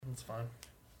It's fine.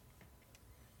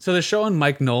 So they're showing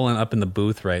Mike Nolan up in the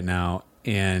booth right now,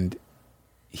 and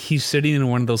he's sitting in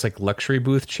one of those like luxury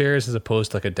booth chairs as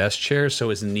opposed to like a desk chair. So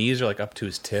his knees are like up to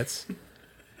his tits,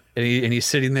 and he's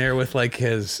sitting there with like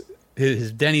his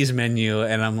Denny's menu,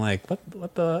 and I'm like,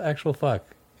 what the actual fuck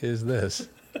is this?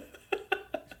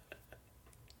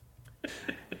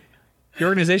 Your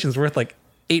organization's worth like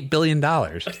 $8 billion.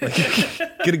 Like,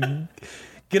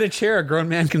 get a chair a grown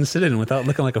man can sit in without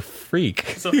looking like a freak.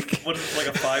 So what is it, like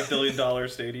a $5 billion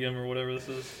stadium or whatever this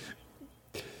is?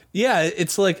 Yeah,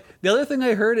 it's like the other thing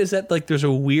I heard is that like there's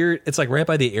a weird. It's like right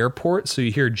by the airport, so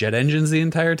you hear jet engines the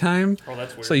entire time. Oh,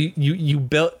 that's weird. So you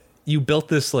built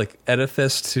this like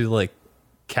edifice to like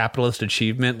capitalist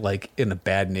achievement, like in a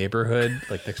bad neighborhood,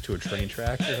 like next to a train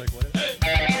track. Or like what is it?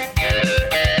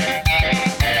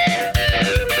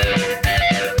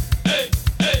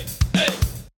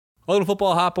 Welcome to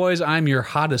Football Hot Boys. I'm your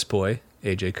hottest boy,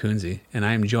 AJ Kunze, and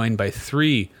I am joined by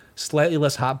three slightly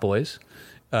less hot boys,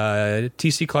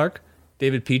 TC Clark,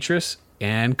 David Petrus,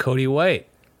 and Cody White.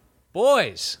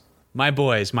 Boys, my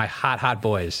hot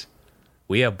boys.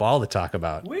 We have ball to talk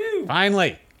about. Woo!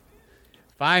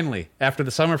 Finally, after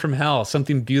the summer from hell,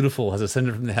 something beautiful has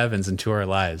ascended from the heavens into our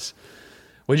lives.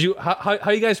 How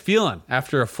are you guys feeling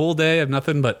after a full day of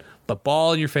nothing but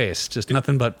ball in your face? Just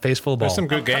nothing but face full of ball. There's some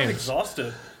good I'm kind of games.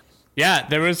 exhausted. Yeah,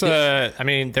 there was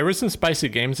there were some spicy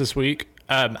games this week.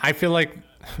 I feel like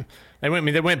they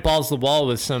went balls to the wall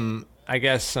with some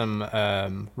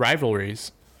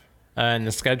rivalries in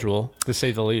the schedule, to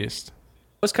say the least.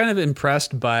 I was kind of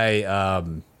impressed by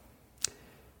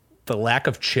the lack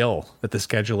of chill that the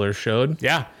scheduler showed.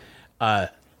 Yeah.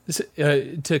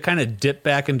 To kind of dip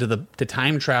back into to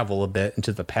time travel a bit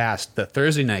into the past, the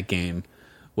Thursday night game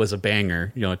was a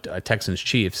banger, Texans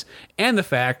Chiefs, and the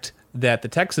fact that the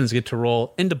Texans get to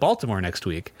roll into Baltimore next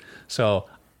week. So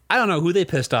I don't know who they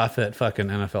pissed off at fucking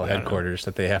NFL headquarters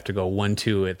that they have to go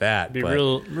 1-2 at that. It'd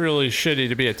be really shitty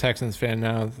to be a Texans fan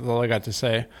now. That's all I got to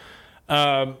say.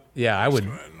 Yeah, I would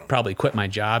probably quit my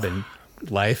job and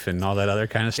life and all that other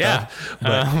kind of stuff.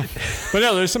 Yeah. But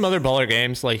no, there's some other baller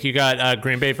games. Like you got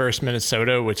Green Bay versus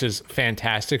Minnesota, which is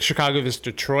fantastic. Chicago versus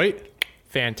Detroit.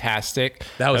 Fantastic.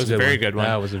 That was a very good one.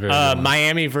 That was a very good one.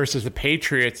 Miami versus the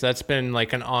Patriots. That's been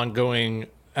like an ongoing.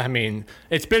 I mean,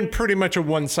 it's been pretty much a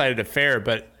one-sided affair,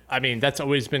 but I mean that's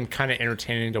always been kind of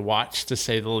entertaining to watch, to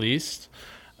say the least.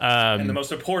 And the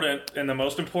most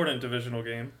important divisional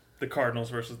game, the Cardinals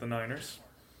versus the Niners.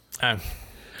 I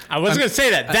was going to say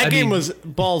that game was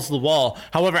balls to the wall.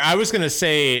 However, I was going to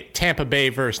say Tampa Bay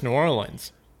versus New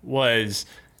Orleans was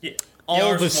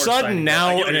all of a sudden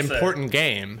now an important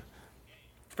game.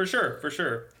 For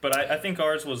sure. But I think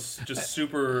ours was just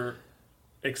super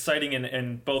exciting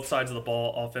in both sides of the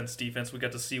ball, offense, defense. We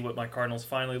got to see what my Cardinals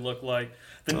finally look like.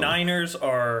 The Niners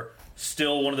are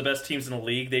still one of the best teams in the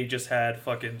league. They just had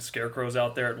fucking scarecrows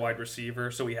out there at wide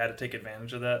receiver, so we had to take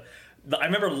advantage of that. I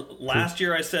remember last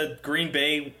year I said Green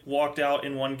Bay walked out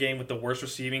in one game with the worst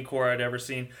receiving core I'd ever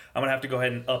seen. I'm going to have to go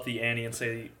ahead and up the ante and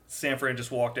say San Fran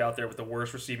just walked out there with the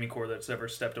worst receiving core that's ever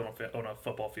stepped on a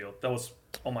football field. That was,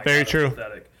 oh my Very God, true.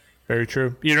 pathetic. Very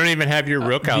true. You don't even have your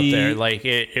rook out there. Like,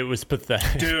 it was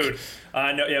pathetic. Dude,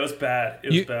 I know. Yeah, it was bad.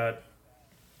 It was bad.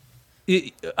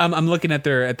 I'm looking at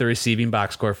the receiving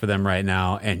box score for them right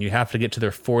now, and you have to get to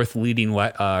their fourth leading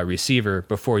receiver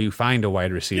before you find a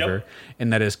wide receiver,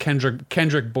 and that is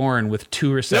Kendrick Bourne with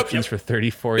 2 receptions for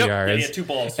 34 yards. Yeah, he had 2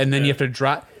 balls. And then you have to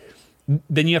drop.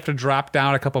 Then you have to drop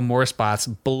down a couple more spots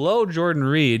below Jordan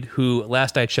Reed, who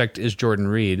last I checked is Jordan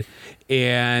Reed,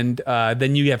 and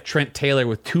then you have Trent Taylor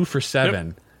with 2 for 7.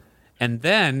 Yep. And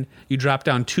then you drop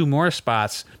down 2 more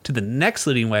spots to the next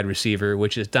leading wide receiver,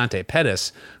 which is Dante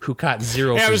Pettis, who caught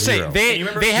 0 for 0. They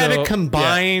had a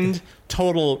combined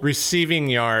total receiving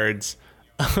yards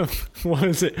of,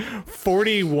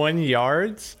 41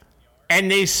 yards?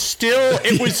 And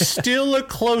it was still a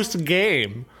close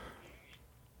game.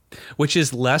 Which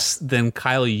is less than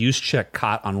Kyle Juszczyk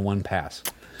caught on 1 pass.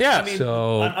 Yeah. I mean,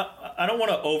 so I don't want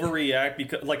to overreact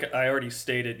because, like I already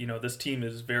stated, this team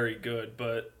is very good,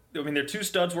 but I mean, their 2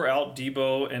 studs were out,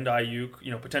 Debo and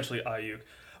Ayuk, potentially Ayuk.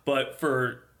 But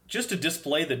for just to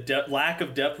display the lack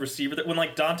of depth receiver, that when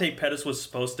like Dante Pettis was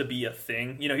supposed to be a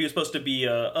thing, he was supposed to be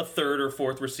a third or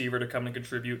fourth receiver to come and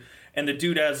contribute, and the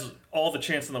dude has all the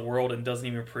chance in the world and doesn't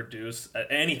even produce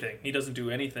anything. He doesn't do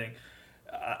anything.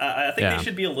 I think they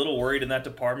should be a little worried in that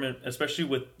department, especially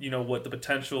with what the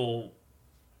potential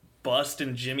bust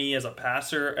in Jimmy as a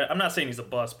passer. I'm not saying he's a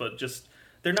bust, but just.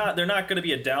 They're not going to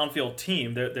be a downfield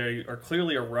team. They are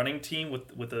clearly a running team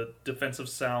with a defensive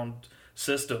sound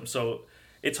system. So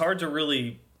it's hard to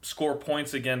really score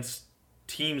points against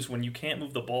teams when you can't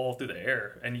move the ball through the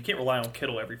air, and you can't rely on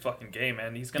Kittle every fucking game,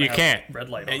 man. He's gonna have a red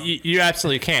light on him. You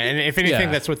absolutely can't. And if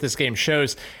anything, that's what this game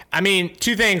shows. I mean,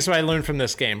 two things I learned from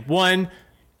this game. One,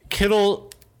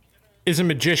 Kittle is a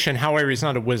magician. However, he's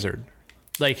not a wizard.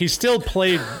 Like, he still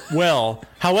played well.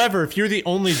 However, if you're the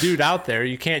only dude out there,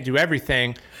 you can't do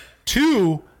everything.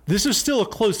 Two, this is still a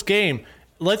close game.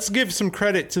 Let's give some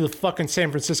credit to the fucking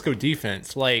San Francisco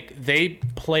defense. Like, they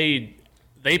played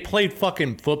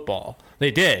fucking football. They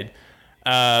did.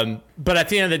 But at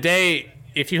the end of the day,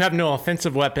 if you have no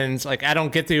offensive weapons, like, I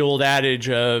don't get the old adage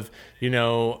of,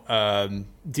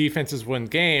 defenses win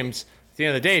games. At the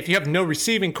end of the day, if you have no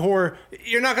receiving core,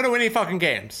 you're not going to win any fucking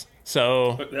games.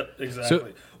 So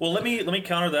exactly. Well, let me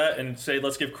counter that and say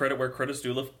let's give credit where credit's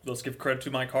due. Let's give credit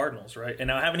to my Cardinals, right?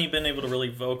 And I haven't even been able to really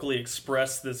vocally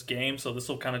express this game, so this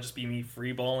will kind of just be me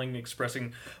freeballing,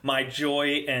 expressing my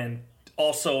joy, and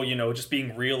also just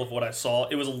being real of what I saw.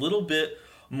 It was a little bit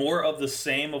more of the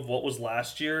same of what was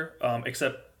last year,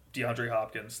 except DeAndre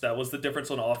Hopkins. That was the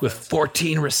difference on offense. With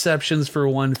 14 receptions for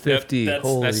 150.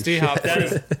 That's D-Hop.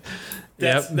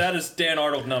 That is Dan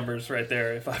Arnold numbers right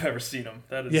there, if I've ever seen them.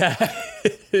 That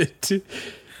is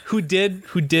who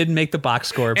did make the box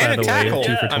score, by the way,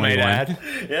 2 for 21. I might add.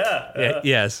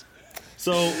 Yes.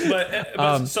 So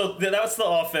that's the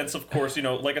offense, of course.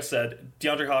 Like I said,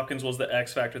 DeAndre Hopkins was the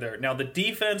X factor there. Now the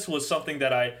defense was something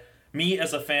that me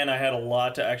as a fan, I had a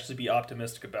lot to actually be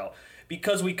optimistic about,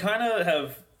 because we kind of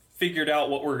have figured out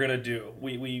what we're gonna do.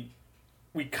 We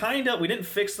didn't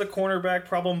fix the cornerback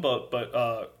problem, but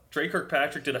Dre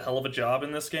Kirkpatrick did a hell of a job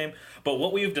in this game. But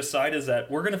what we've decided is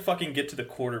that we're going to fucking get to the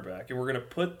quarterback, and we're going to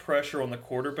put pressure on the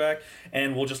quarterback,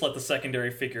 and we'll just let the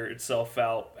secondary figure itself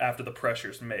out after the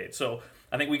pressure's made. So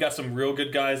I think we got some real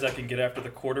good guys that can get after the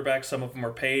quarterback. Some of them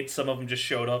are paid. Some of them just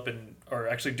showed up and are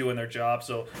actually doing their job.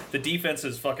 So the defense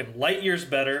is fucking light years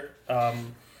better.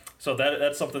 So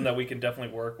that's something that we can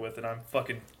definitely work with, and I'm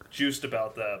fucking juiced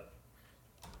about that.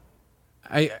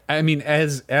 I mean,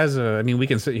 we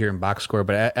can sit here and box score,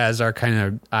 but as our kind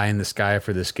of eye in the sky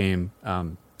for this game,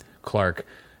 Clark,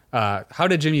 how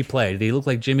did Jimmy play? Did he look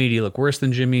like Jimmy? Did he look worse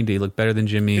than Jimmy? Did he look better than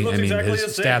Jimmy? He looked exactly his the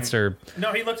same. stats are...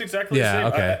 No, he looked exactly the same.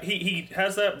 Okay. He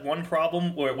has that one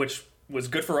problem, which was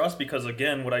good for us because,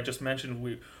 again, what I just mentioned,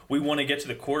 we want to get to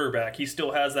the quarterback. He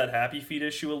still has that happy feet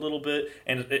issue a little bit,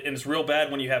 and it's real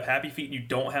bad when you have happy feet and you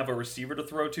don't have a receiver to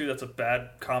throw to. That's a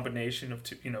bad combination of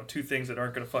two things that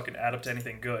aren't going to fucking add up to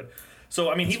anything good. So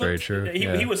I mean, he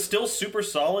was still super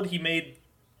solid. He made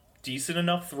decent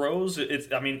enough throws. It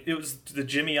was the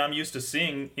Jimmy I'm used to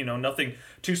seeing. Nothing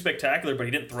too spectacular, but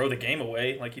he didn't throw the game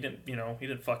away. Like he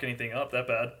didn't fuck anything up that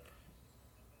bad.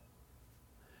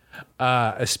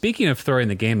 Speaking of throwing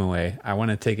the game away, I want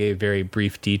to take a very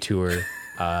brief detour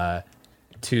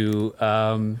to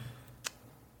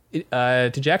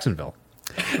Jacksonville,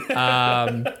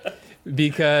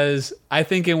 because I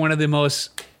think in one of the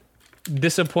most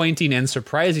disappointing and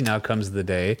surprising outcomes of the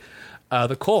day,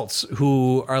 the Colts,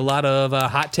 who are a lot of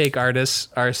hot take artists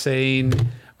are saying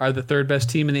are the third best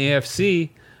team in the AFC,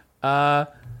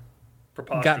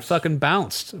 got fucking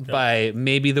bounced by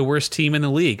maybe the worst team in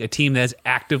the league, a team that's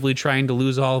actively trying to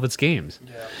lose all of its games.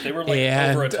 Yeah, they were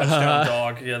over a touchdown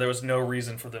dog. Yeah, there was no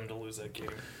reason for them to lose that game.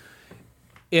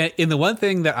 And the one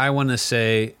thing that I want to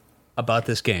say about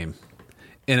this game,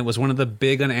 and it was one of the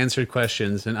big unanswered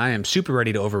questions, and I am super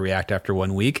ready to overreact after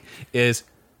 1 week, is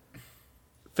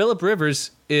Phillip Rivers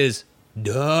is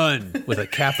done with a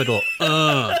capital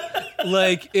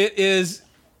Like it is,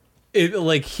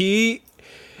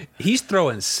 he's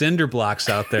throwing cinder blocks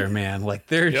out there, man. Like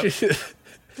they're just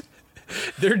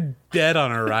they're dead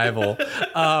on arrival.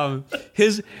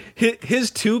 His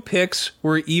 2 picks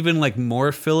were even like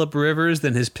more Phillip Rivers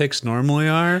than his picks normally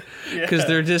are, because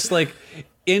they're just like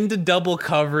into double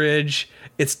coverage.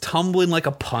 It's tumbling like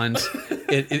a punt.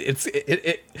 It's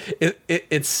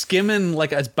skimming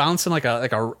like it's bouncing like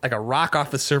a rock off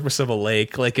the surface of a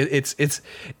lake. Like it's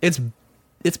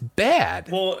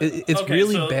bad. Well, it's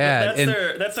really bad.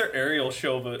 That's their aerial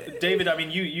show. But David, I mean,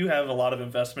 you have a lot of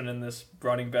investment in this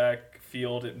running back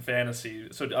field in fantasy,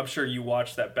 so I'm sure you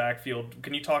watched that backfield.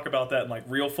 Can you talk about that in like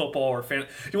real football or fan?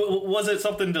 Was it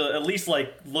something to at least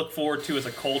like look forward to as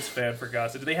a Colts fan? For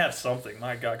God's sake, did they have something?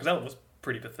 My God, because that was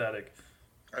pretty pathetic.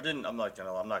 I'm not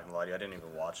gonna lie to you. I didn't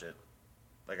even watch it.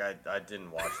 Like I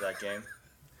didn't watch that game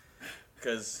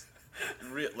because.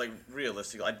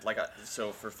 Realistically,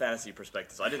 so for fantasy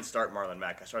perspectives, I didn't start Marlon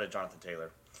Mack. I started Jonathan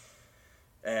Taylor,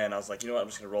 and I was like, you know what, I'm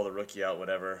just gonna roll the rookie out.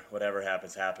 Whatever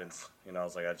happens. I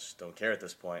was like, I just don't care at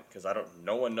this point because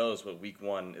no one knows what week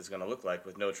 1 is gonna look like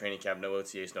with no training camp, no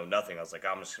OTAs, no nothing. I was like,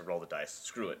 I'm just gonna roll the dice.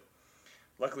 Screw it.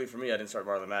 Luckily for me, I didn't start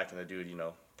Marlon Mack, and the dude,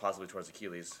 possibly towards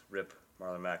Achilles. Rip,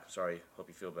 Marlon Mack. Sorry, hope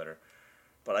you feel better.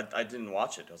 But I didn't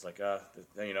watch it. I was like,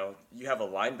 you have a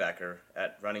linebacker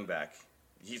at running back.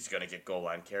 He's gonna get goal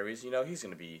line carries. He's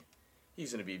gonna be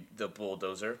the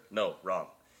bulldozer. No, wrong.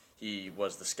 He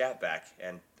was the scat back,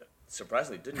 and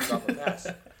surprisingly didn't drop a pass.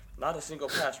 Not a single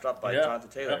pass dropped by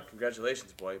Jonathan Taylor. Yeah.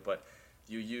 Congratulations, boy. But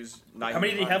you use 9. How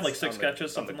many did he have? Like 6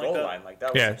 catches, something like that. On the goal line,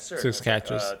 that was absurd. 6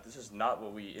 catches. This is not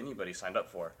what anybody signed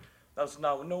up for. That was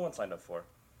not what no one signed up for.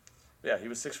 Yeah, he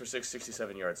was 6 for 6,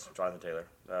 67 yards, Jonathan Taylor.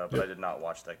 But I did not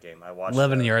watch that game. I watched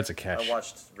 11 yards a catch. I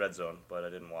watched Red Zone, but I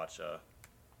didn't watch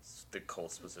the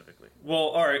Colts specifically. Well,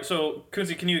 all right. So,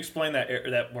 Kunze, can you explain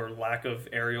that word lack of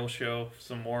aerial show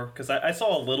some more? Because I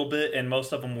saw a little bit, and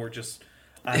most of them were just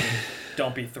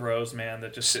dumpy throws, man,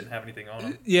 that just didn't have anything on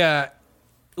them. Yeah.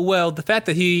 Well, the fact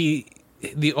that the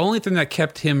only thing that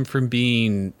kept him from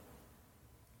being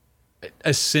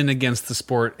a sin against the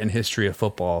sport and history of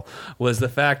football was the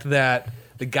fact that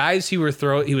the guys he was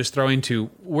throwing to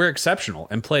were exceptional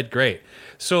and played great.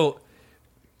 So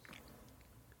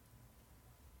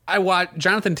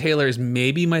Jonathan Taylor is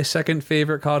maybe my second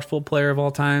favorite college football player of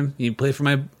all time. He played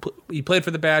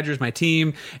for the Badgers, my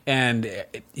team, and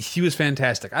he was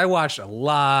fantastic. I watched a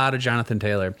lot of Jonathan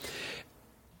Taylor.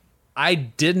 I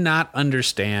did not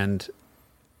understand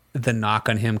the knock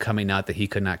on him coming out that he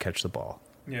could not catch the ball.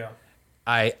 Yeah.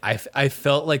 I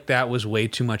felt like that was way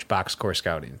too much box score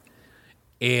scouting.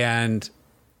 And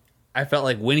I felt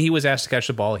like when he was asked to catch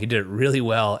the ball, he did it really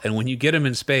well. And when you get him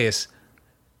in space,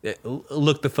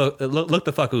 look the fuck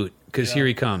out, because here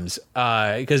he comes.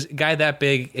 Because a guy that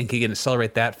big and can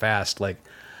accelerate that fast, like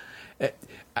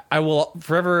I will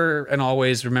forever and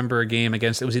always remember a game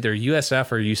against, it was either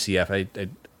USF or UCF.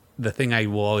 The thing I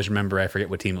will always remember, I forget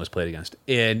what team it was played against.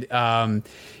 And I've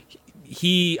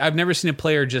never seen a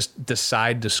player just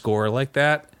decide to score like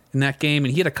that in that game.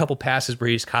 And he had a couple passes where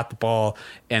he just caught the ball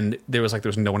and there was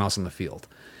no one else on the field.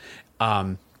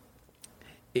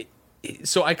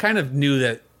 So I kind of knew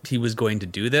that he was going to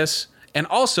do this. And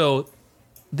also,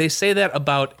 they say that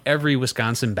about every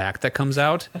Wisconsin back that comes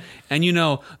out. And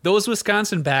those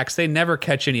Wisconsin backs, they never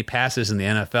catch any passes in the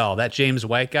NFL. That James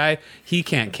White guy, he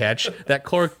can't catch. That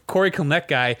Corey Clement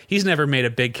guy, he's never made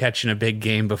a big catch in a big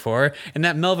game before. And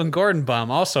that Melvin Gordon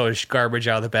bum also is garbage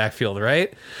out of the backfield,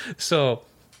 right? So,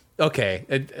 okay.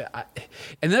 And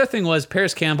the other thing was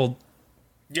Paris Campbell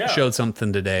showed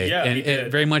something today. Yeah, and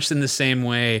very much in the same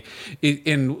way.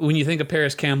 And when you think of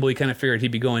Paris Campbell, you kind of figured he'd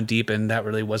be going deep, and that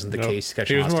really wasn't the case.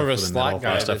 He was more of a slot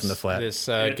guy stuff in the flat. This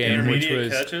game, which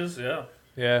was catches, yeah.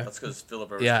 That's because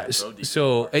Philip Rivers can go deep.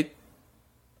 So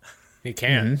he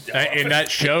can, and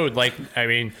that showed.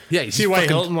 T.Y.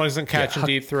 Hilton wasn't catching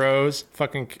deep throws.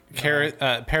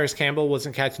 Paris Campbell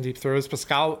wasn't catching deep throws.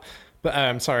 Pascal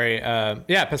wasn't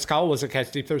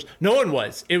catching deep throws. No one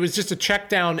was. It was just a check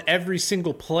down every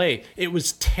single play. It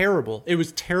was terrible. It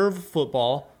was terrible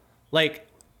football.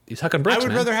 He's hucking bricks, I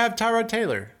would rather have Tyrod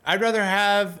Taylor. I'd rather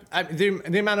have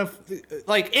the amount of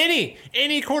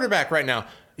any quarterback right now.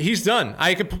 He's done.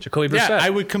 Jacoby Brissett. Yeah,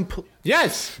 I would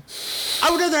yes.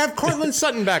 I would rather have Cortland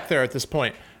Sutton back there at this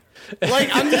point.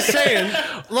 I'm just saying,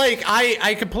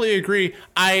 I completely agree.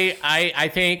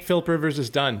 I think Philip Rivers is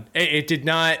done.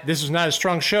 This was not a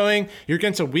strong showing. You're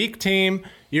against a weak team.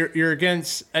 You're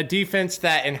against a defense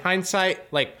that in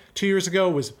hindsight, 2 years ago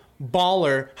was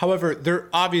baller. However, they're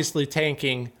obviously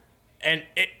tanking. And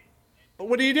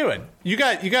what are you doing? You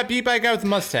got beat by a guy with a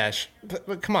mustache.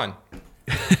 But come on.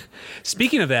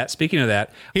 Speaking of that,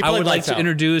 I would like to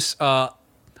introduce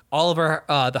all of our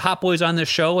the hot boys on this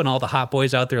show and all the hot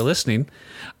boys out there listening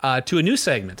to a new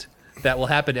segment that will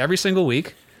happen every single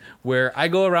week, where I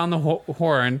go around the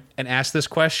horn and ask this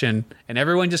question, and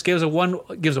everyone just gives a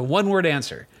one-word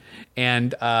answer,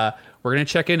 and we're gonna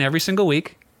check in every single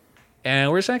week,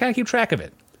 and we're just gonna kind of keep track of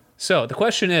it. So the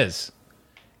question is,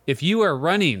 if you are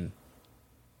running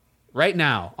right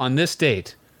now on this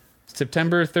date,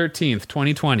 September 13th,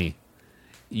 2020,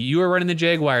 you are running the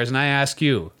Jaguars, and I ask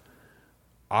you,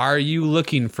 are you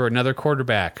looking for another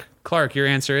quarterback? Clark, your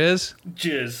answer is?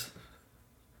 Jizz.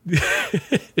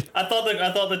 I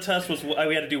thought the test was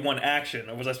we had to do one action.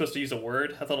 Or was I supposed to use a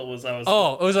word? I thought it was.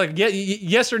 Oh, it was like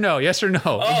yes or no, yes or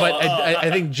no. I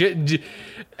think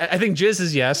jizz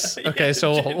is yes. Okay,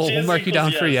 so we'll mark you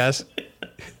down for yes.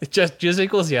 Just jizz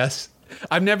equals yes.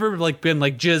 I've never been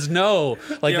jizz no.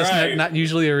 That's not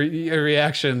usually a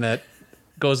reaction that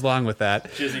goes along with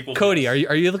that. Cody, yes.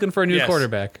 Are you looking for a new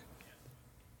quarterback?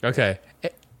 Okay.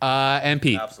 And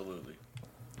Pete. Absolutely.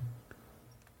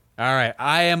 All right.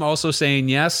 I am also saying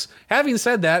yes. Having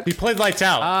said that, He played lights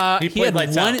out. he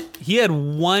had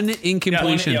one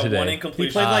incompletion today. One He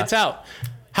incompletion. played lights out.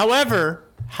 However,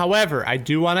 I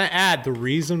do want to add the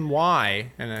reason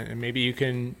why, and maybe you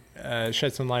can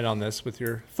shed some light on this with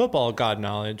your football god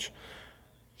knowledge.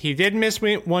 He did miss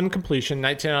one completion,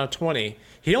 19 out of 20.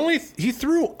 He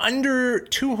threw under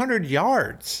 200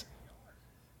 yards.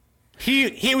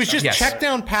 He was just check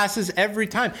down passes every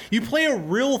time. You play a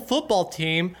real football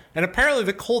team, and apparently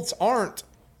the Colts aren't.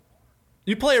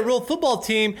 You play a real football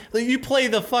team, you play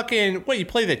the you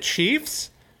play the Chiefs?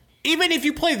 Even if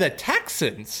you play the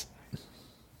Texans.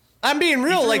 I'm being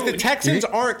real, like the Texans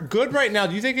aren't good right now.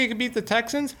 Do you think they can beat the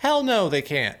Texans? Hell no, they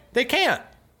can't. They can't.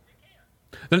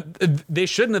 They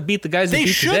shouldn't have beat the guys. They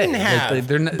beat shouldn't today. have.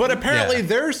 Like, but apparently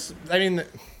there's. I mean,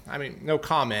 no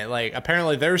comment. Like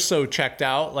apparently they're so checked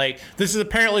out. Like this is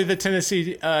apparently the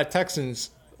Tennessee Texans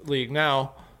league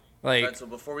now. Like Right, so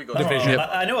before we go, Division.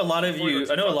 I know a lot of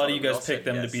you. I know a lot of you guys said picked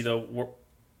them to yes. be the.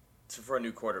 So for a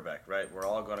new quarterback, right? We're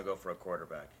all going to go for a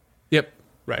quarterback. Yep.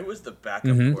 right. Who is the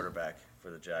backup quarterback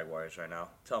for the Jaguars right now?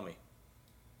 Tell me.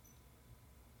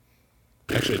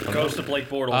 Actually, Goes to Blake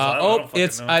Bortles. I don't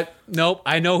fucking know.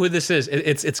 I know who this is.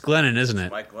 It's Glennon, isn't it?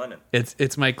 Mike Glennon.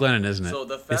 It's Mike Glennon, isn't it? So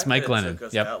the fact it's Mike that it Glennon. took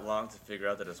us Yep. that long to figure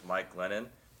out that it's Mike Glennon,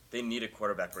 they need a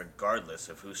quarterback regardless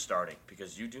of who's starting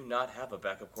because you do not have a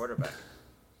backup quarterback.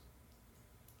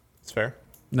 It's fair.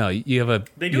 No, you have a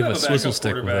They do you have a a swizzle backup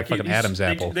stick with a quarterback. fucking He's- Adam's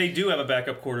apple. They do have a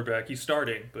backup quarterback. He's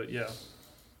starting, but yeah.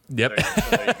 Yep.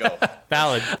 There you go.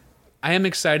 Valid. I am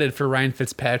excited for Ryan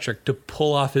Fitzpatrick to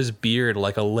pull off his beard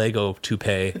like a Lego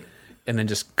toupee and then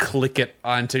just click it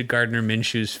onto Gardner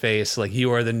Minshew's face like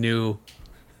you are the new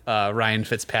Ryan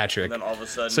Fitzpatrick. And then all of a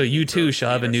sudden, So you he too throws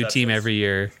shall have a new team interceptions. every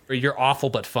year. Or you're awful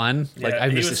but fun. Like Yeah, I'm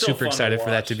he just was still super fun to excited for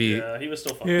that watch. to be Yeah, he was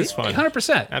still fun. It to is watch. fun.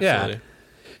 100%. Absolutely. Yeah.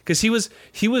 Because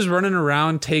he was running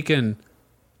around taking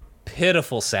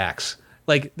pitiful sacks.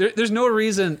 Like there's no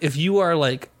reason if you are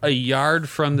like a yard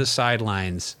from the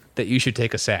sidelines that you should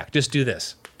take a sack. Just do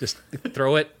this. Just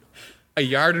throw it a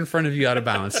yard in front of you out of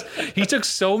bounds. He took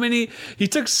so many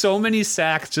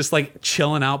sacks just like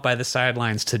chilling out by the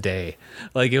sidelines today.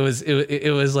 Like it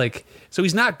was like, so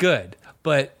he's not good,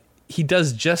 but he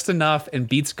does just enough and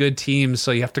beats good teams.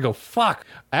 So you have to go, fuck.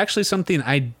 Actually,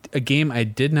 a game I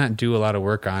did not do a lot of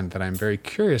work on that I'm very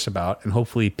curious about, and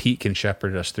hopefully Pete can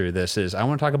shepherd us through this, is I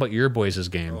want to talk about your boys'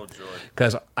 game. Oh, joy.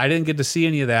 Because I didn't get to see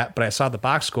any of that, but I saw the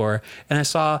box score, and I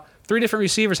saw 3 different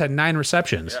receivers had 9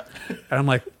 receptions. Yeah. And I'm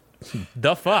like,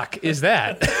 the fuck is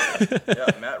that?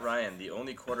 Yeah, Matt Ryan, the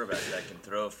only quarterback that can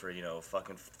throw for,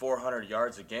 fucking 400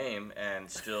 yards a game and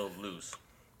still lose.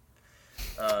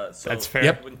 So That's fair.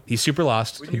 Yep, he's super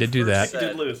lost. when He you did do first that. He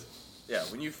did lose. Yeah,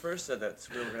 when you first said that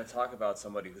we were going to talk about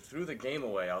somebody who threw the game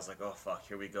away, I was like, oh, fuck,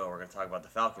 here we go. We're going to talk about the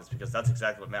Falcons because that's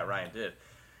exactly what Matt Ryan did.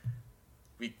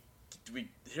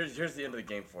 Here's the end of the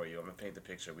game for you. I'm going to paint the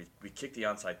picture. We kick the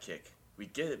onside kick. We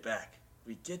get it back.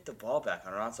 We get the ball back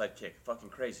on our onside kick. Fucking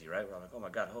crazy, right? We're like, oh, my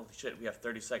God, holy shit, we have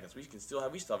 30 seconds. We still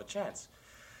have a chance.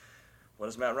 What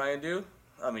does Matt Ryan do?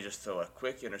 Let me just throw a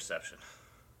quick interception.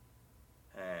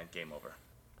 And game over.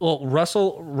 Well,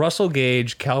 Russell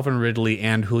Gage, Calvin Ridley,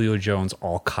 and Julio Jones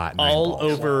all caught 9 All balls.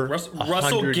 over Russell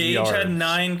 100 Gage yards. had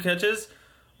 9 catches.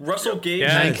 Russell Gage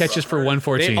Yeah. 9 had catches for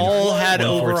 114. They all had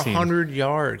over 114. 100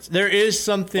 yards. There is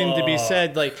something to be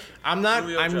said. Like I'm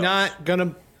Julio Jones. not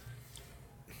gonna.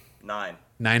 9.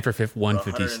 9 for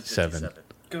 157. 157.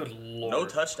 Good lord. No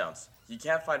touchdowns. You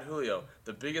can't find Julio,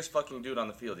 the biggest fucking dude on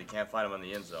the field. You can't find him in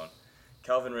the end zone.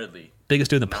 Calvin Ridley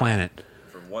Biggest dude on the planet.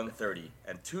 for 130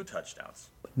 and 2 touchdowns.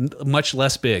 Much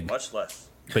less big, Much less.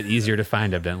 but easier to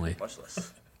find, evidently. Much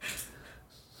less.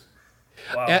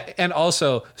 Wow. And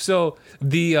also, so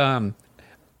the I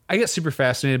get super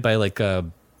fascinated by like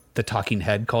the talking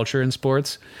head culture in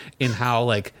sports, in how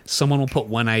like someone will put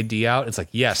one idea out. It's like,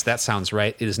 yes, that sounds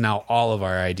right. It is now all of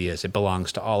our ideas. It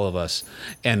belongs to all of us.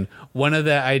 And one of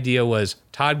the idea was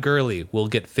Todd Gurley will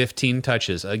get 15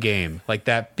 touches a game. Like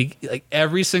that, like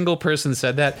every single person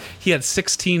said that. He had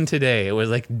 16 today. It was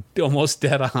like almost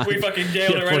dead on. We fucking He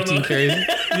nailed had it right on the- carries.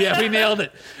 Yeah, we nailed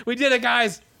it. We did it,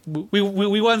 guys. We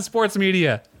won sports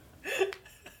media.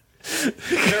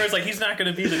 There was like, he's not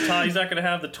going to be the top. He's not going to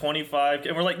have the 25.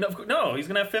 And we're like, no, he's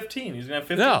going to have 15. He's going to have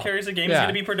 15 No. carries a game. Yeah. He's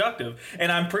going to be productive.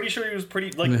 And I'm pretty sure he was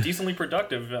pretty, like, decently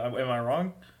productive. Am I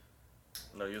wrong?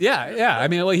 No, you Yeah. I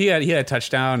mean, well, he had a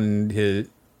touchdown and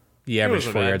he averaged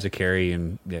wasn't 4 bad. yards a carry,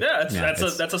 and Yeah,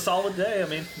 that's a solid day. I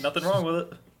mean, nothing wrong with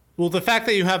it. Well, the fact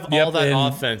that you have Yep, all that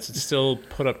and- offense and still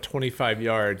put up 25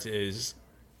 yards is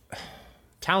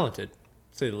talented, to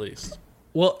say the least.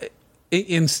 well,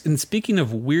 in speaking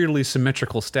of weirdly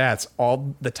symmetrical stats,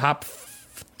 all the top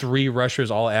 3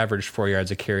 rushers all averaged 4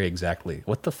 yards a carry exactly.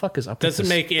 What the fuck is up? Doesn't with this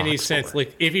make any box sense. score?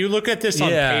 Like if you look at this on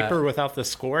paper without the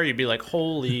score, you'd be like,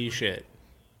 "Holy shit!"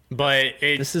 But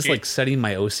this is like setting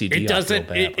my OCD. It doesn't.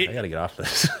 Off real bad, I gotta get off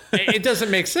this. It doesn't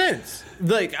make sense.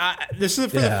 Like this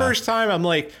is for the first time. I'm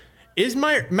like, is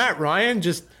Matt Ryan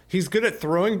just? He's good at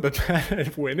throwing, but bad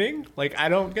at winning. Like I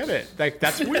don't get it. Like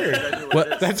that's weird.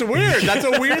 That's weird. That's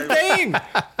a weird thing.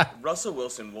 Russell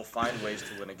Wilson will find ways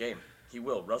to win a game. He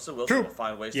will. Russell Wilson will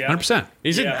find ways. Yeah, 100%.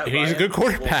 He's a good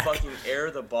quarterback. Will fucking air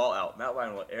the ball out. Matt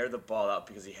Ryan will air the ball out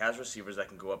because he has receivers that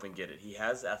can go up and get it. He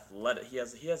has athletic. He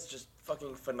has just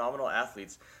fucking phenomenal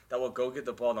athletes that will go get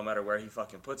the ball no matter where he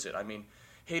fucking puts it. I mean,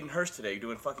 Hayden Hurst today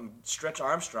doing fucking Stretch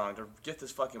Armstrong to get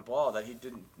this fucking ball that he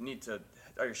didn't need to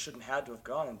or shouldn't have to have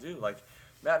gone and do. Like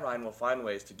Matt Ryan will find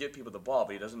ways to get people the ball,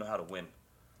 but he doesn't know how to win.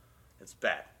 It's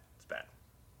bad. It's bad.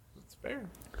 It's fair.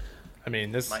 I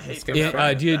mean, this. Do you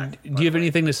have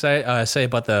anything to say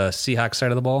about the Seahawks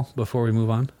side of the ball before we move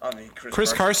on? I mean,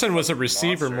 Chris Carson was a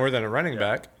receiver more than a running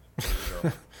back.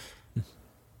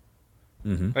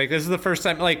 Like this is the first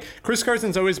time. Like Chris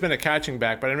Carson's always been a catching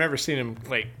back, but I've never seen him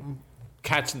like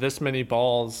catch this many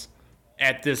balls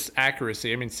at this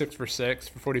accuracy. I mean, 6 for 6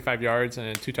 for 45 yards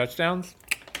and 2 touchdowns.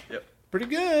 Yep. Pretty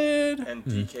good. And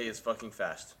DK is fucking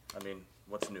fast. I mean,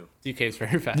 what's new? DK is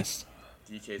very fast.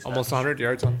 DK's almost 100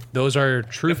 yards on. Those are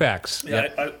true facts.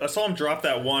 Yeah, I saw him drop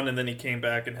that one, and then he came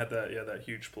back and had that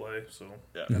huge play. So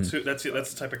that's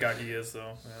the type of guy he is,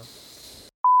 though. Yeah.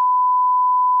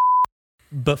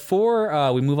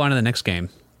 Before we move on to the next game,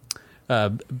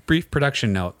 brief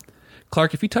production note.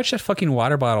 Clark, if you touch that fucking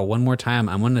water bottle one more time,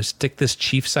 I'm going to stick this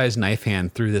Chief-sized knife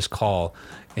hand through this call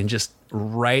and just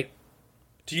right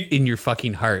in your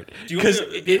fucking heart. Do you want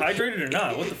to be hydrated or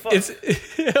not? What the fuck?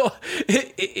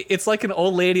 It's like an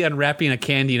old lady unwrapping a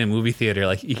candy in a movie theater.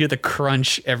 Like you hear the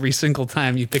crunch every single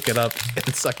time you pick it up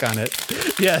and suck on it.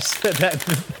 Yes, that.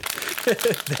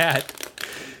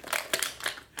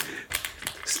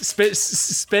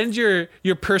 Spend your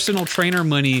personal trainer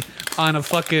money on a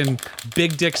fucking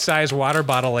big dick size water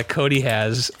bottle like Cody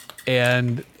has,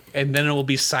 and then it will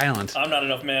be silent. I'm not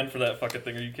enough man for that fucking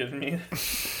thing. Are you kidding me?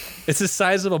 It's the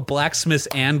size of a blacksmith's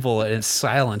anvil and it's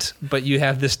silent, but you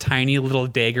have this tiny little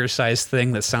dagger sized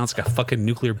thing that sounds like a fucking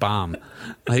nuclear bomb.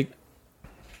 Like,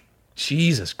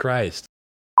 Jesus Christ.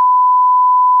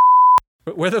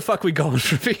 Where the fuck are we going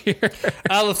from here?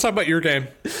 Let's talk about your game.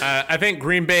 I think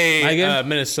Green Bay,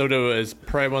 Minnesota is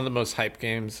probably one of the most hyped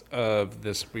games of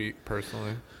this week,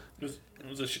 personally. It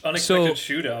was an unexpected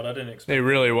shootout. I didn't expect it.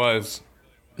 Really was.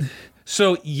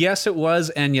 So, yes, it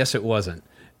was, and yes, it wasn't.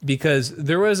 Because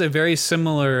there was a very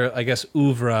similar, I guess,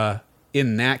 oeuvre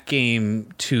in that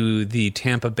game to the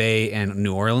Tampa Bay and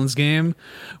New Orleans game,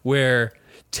 where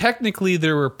technically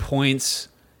there were points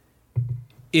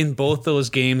in both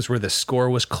those games where the score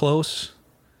was close,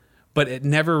 but it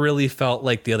never really felt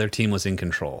like the other team was in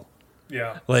control.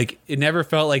 Yeah. Like, it never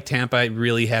felt like Tampa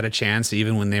really had a chance,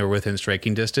 even when they were within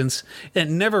striking distance. It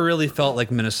never really felt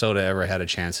like Minnesota ever had a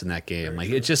chance in that game.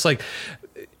 Like, it's just like...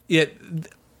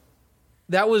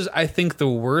 That was, I think, the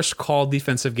worst called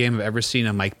defensive game I've ever seen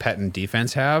a Mike Pettin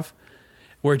defense have,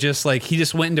 where just like he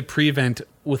just went into prevent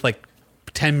with like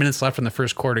 10 minutes left in the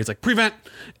first quarter. He's like, prevent,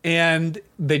 and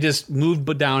they just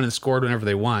moved down and scored whenever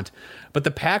they want. But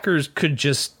the Packers could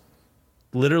just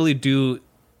literally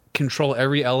control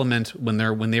every element when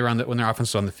their offense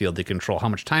was on the field. They control how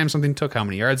much time something took, how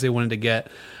many yards they wanted to get,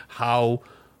 how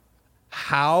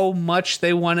much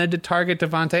they wanted to target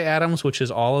Davante Adams, which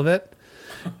is all of it.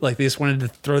 Like they just wanted to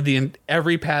throw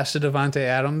every pass to Davante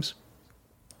Adams.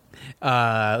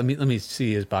 Let me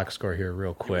see his box score here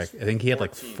real quick. I think he had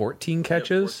like 14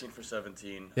 catches. 14 for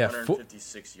 17, yeah,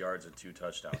 156 yards and 2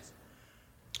 touchdowns.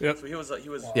 Yep. So he was.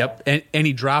 Yep, and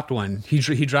he dropped one. He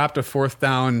dropped a 4th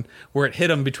down where it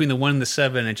hit him between the 1 and the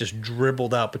 7, and it just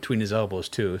dribbled out between his elbows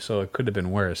too. So it could have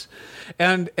been worse.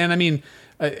 And I mean,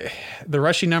 the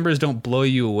rushing numbers don't blow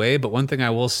you away, but one thing I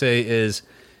will say is,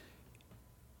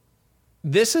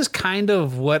 this is kind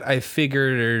of what I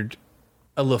figured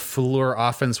a LaFleur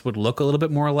offense would look a little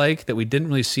bit more like that we didn't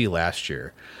really see last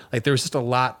year. Like there was just a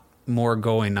lot more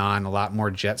going on, a lot more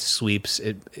jet sweeps.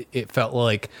 It felt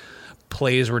like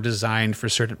plays were designed for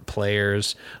certain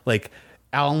players. Like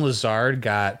Alan Lazard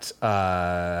got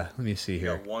let me see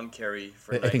here. Got 1 carry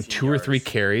for I think 2 or 3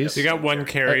 carries. You got 1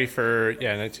 carry for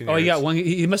 19 yards. He got one.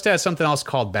 He must have had something else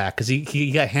called back because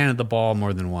he got handed the ball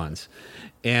more than once.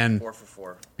 And 4 for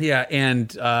 4. Yeah, and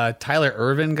Tyler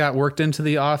Irvin got worked into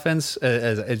the offense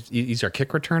as he's our kick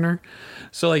returner.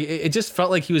 So like it just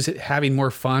felt like he was having more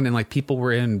fun and like people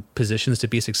were in positions to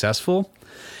be successful.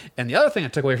 And the other thing I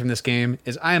took away from this game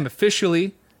is I am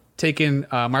officially taking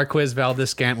Marquez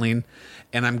Valdes-Scantling,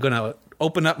 and I'm going to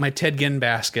open up my Ted Ginn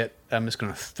basket. I'm just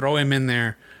going to throw him in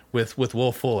there with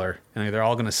Will Fuller, and they're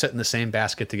all going to sit in the same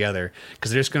basket together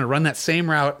because they're just going to run that same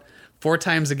route 4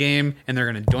 times a game, and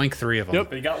they're going to doink 3 of them.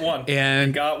 Yep, he got one. And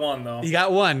he got one though. He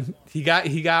got one. He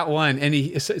got one, and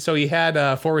he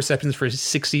had 4 receptions for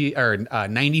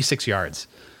 96 yards,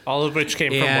 all of which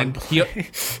came from one play.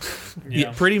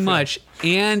 Yeah, pretty much.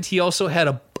 And he also had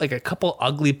a couple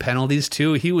ugly penalties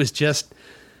too. He was just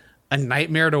a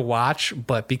nightmare to watch,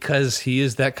 but because he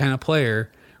is that kind of player,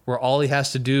 where all he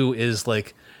has to do is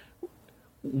like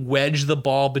wedge the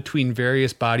ball between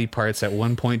various body parts at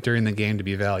one point during the game to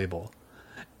be valuable.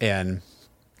 And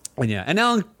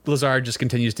Alan Lazard just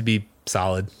continues to be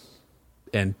solid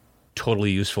and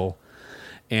totally useful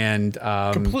and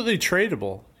completely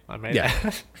tradable. I mean,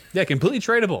 yeah, completely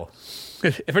tradable.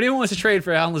 If anyone wants to trade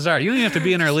for Alan Lazard, you don't even have to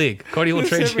be in our league. Cody will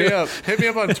trade you. Hit me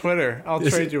up on Twitter. I'll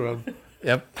trade you him.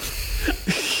 Yep.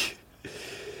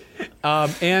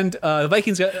 And the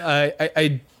Vikings got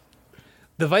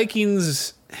the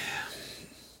Vikings.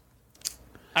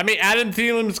 I mean, Adam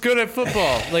Thielen's good at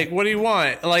football. Like, what do you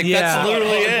want? Like, that's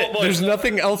literally it. There's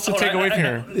nothing else to take away from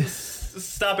here.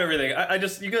 Stop everything.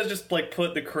 You guys just like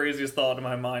put the craziest thought in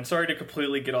my mind. Sorry to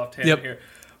completely get off tangent here,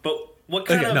 but what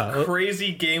kind of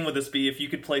crazy game would this be if you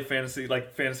could play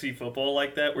fantasy football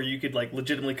like that, where you could like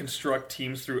legitimately construct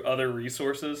teams through other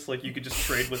resources? Like you could just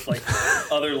trade with like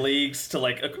other leagues to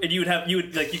like, and you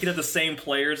could have the same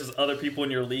players as other people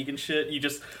in your league and shit. You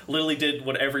just literally did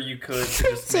whatever you could to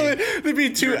just so there'd be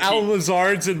 2 Alan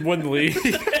Lazards in one league.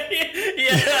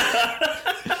 Yeah.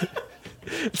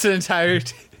 It's an entire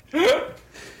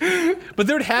but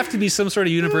there would have to be some sort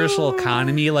of universal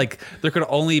economy. Like there could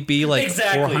only be like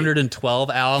 412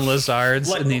 Alan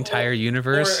Lazards in the entire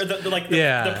universe. Or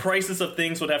the prices of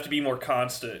things would have to be more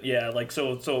constant. Yeah, like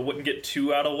so it wouldn't get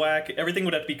too out of whack. Everything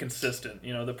would have to be consistent.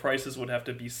 You know, the prices would have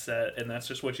to be set, and that's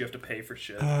just what you have to pay for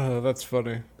shit. Oh, that's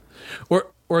funny. Or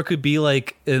it could be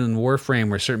like in Warframe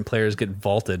where certain players get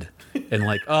vaulted and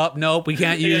like, oh nope, we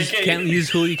can't use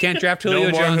you can't draft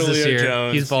Julio Jones this year.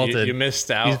 Jones. He's vaulted. You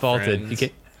missed out. He's vaulted. You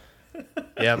can't.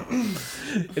 Yep.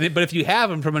 But if you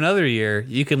have him from another year,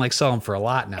 you can like sell him for a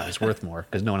lot now. He's worth more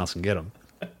because no one else can get him.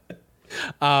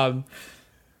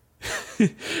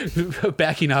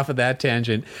 Backing off of that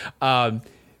tangent,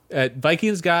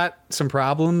 Vikings got some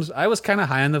problems. I was kind of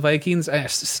high on the Vikings. I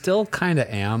still kind of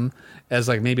am as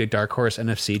like maybe a dark horse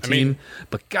NFC team.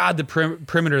 But God, the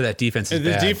perimeter of that defense is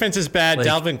bad. The defense is bad. Like,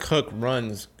 Dalvin Cook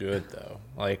runs good though.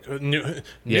 Like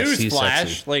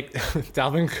newsflash, like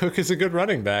Dalvin Cook is a good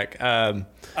running back. I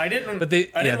didn't watch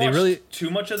really too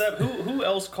much of that. Who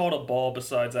else caught a ball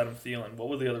besides Adam Thielen? What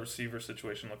was the other receiver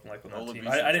situation looking like on that team?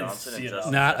 I didn't see it.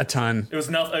 Not a ton. It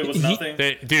was nothing. It was nothing.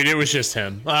 Dude, it was just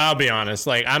him. I'll be honest.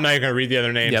 Like I'm not even gonna read the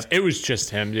other names. Yep. It was just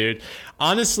him, dude.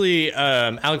 Honestly,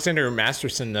 Alexander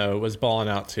Masterson though was balling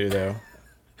out too though.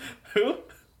 Who?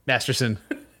 Masterson.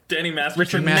 Danny Masterson.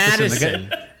 Richard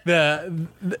Masterson. The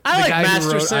guy Masterson.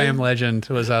 Who wrote I Am Legend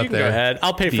was out there. Go ahead.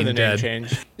 I'll pay for the name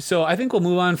change. So I think we'll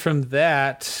move on from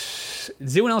that.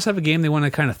 Does anyone else have a game they want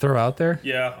to kind of throw out there?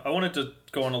 Yeah, I wanted to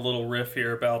go on a little riff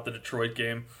here about the Detroit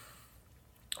game.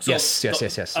 So yes.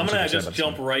 I'm going to just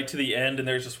jump right to the end, and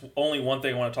there's just only one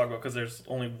thing I want to talk about because there's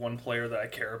only one player that I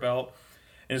care about,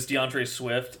 and it's DeAndre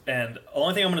Swift. And the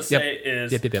only thing I'm going to say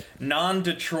is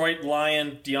non-Detroit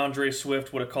Lion DeAndre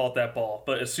Swift would have caught that ball.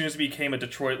 But as soon as he became a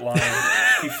Detroit Lion,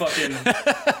 he fucking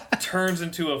turns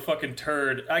into a fucking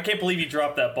turd. I can't believe he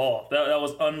dropped that ball. That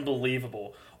was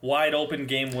unbelievable. Wide open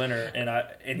game winner,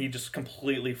 and he just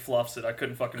completely fluffs it. I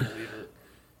couldn't fucking believe it.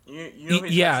 You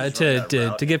know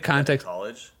to give context,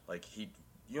 college, like you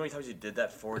know how many times he did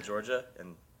that for Georgia,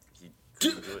 and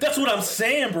dude, that's what I'm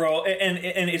saying, bro.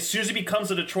 And as soon as he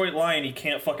becomes a Detroit Lion, he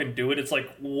can't fucking do it. It's like,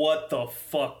 what the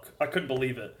fuck? I couldn't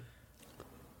believe it.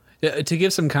 Yeah, to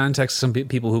give some context to some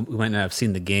people who might not have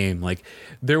seen the game, like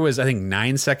there was, I think,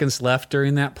 9 seconds left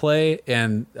during that play,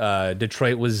 and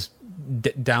Detroit was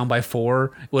down by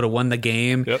 4, would have won the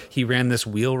game. Yep. He ran this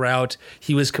wheel route.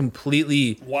 He was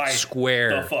completely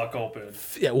square. The fuck open.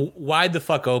 Yeah, wide the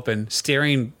fuck open,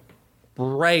 staring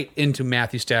right into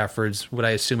Matthew Stafford's, what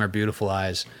I assume are beautiful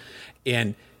eyes.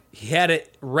 And he had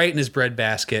it right in his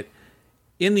breadbasket.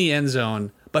 in the end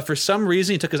zone, but for some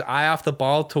reason he took his eye off the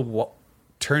ball to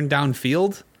turn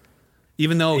downfield,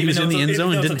 even though he was in the end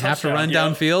zone and didn't have to run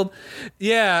downfield.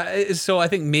 Yeah, so I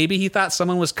think maybe he thought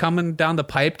someone was coming down the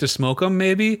pipe to smoke him,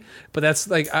 maybe. But that's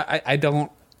like, I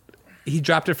don't... He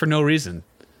dropped it for no reason.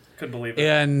 Couldn't believe it.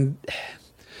 And...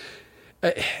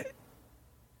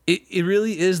 It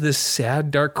really is this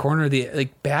sad, dark corner.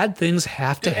 Bad things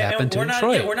have to happen to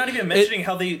Detroit. We're not even mentioning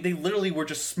how they literally were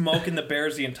just smoking the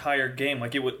Bears the entire game.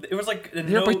 Like it was like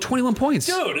they're up by 21 points,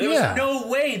 dude. There was no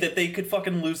way that they could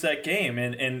fucking lose that game.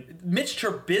 And Mitch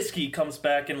Trubisky comes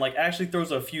back and like actually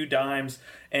throws a few dimes,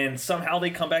 and somehow they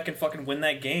come back and fucking win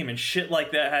that game. And shit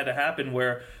like that had to happen.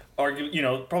 Where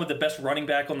probably the best running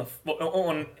back on the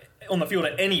field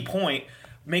at any point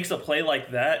makes a play like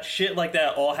that. Shit like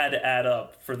that all had to add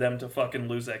up for them to fucking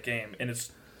lose that game. And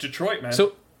it's Detroit, man.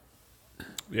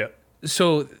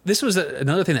 So this was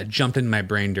another thing that jumped in my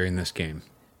brain during this game.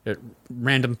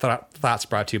 Random thoughts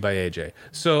brought to you by AJ.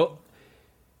 So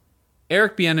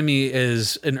Eric Bieniemy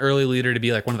is an early leader to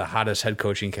be like one of the hottest head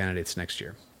coaching candidates next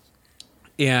year.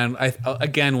 And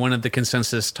again, one of the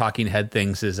consensus talking head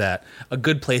things is that a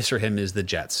good place for him is the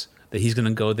Jets, that he's going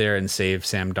to go there and save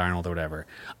Sam Darnold or whatever.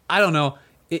 I don't know.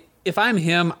 If I'm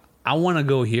him, I want to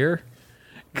go here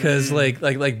because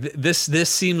this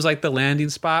seems like the landing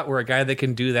spot where a guy that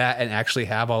can do that and actually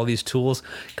have all these tools,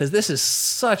 because this is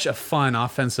such a fun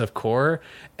offensive core,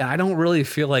 and I don't really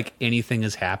feel like anything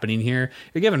is happening here.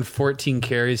 You're giving 14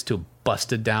 carries to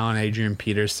busted down Adrian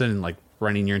Peterson and like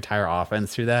running your entire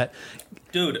offense through that.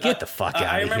 Dude, get the fuck out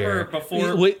of here. I remember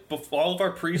before all of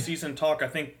our preseason talk, I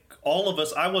think all of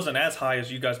us, I wasn't as high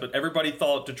as you guys, but everybody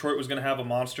thought Detroit was going to have a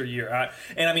monster year.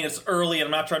 And I mean, it's early, and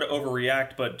I'm not trying to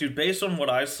overreact, but dude, based on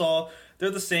what I saw, they're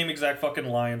the same exact fucking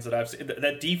Lions that I've seen.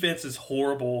 That defense is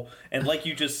horrible, and like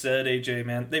you just said, AJ,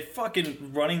 man, they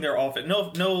fucking running their offense.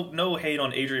 No hate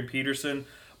on Adrian Peterson,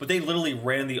 but they literally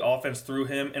ran the offense through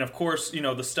him. And of course,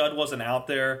 the stud wasn't out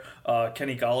there,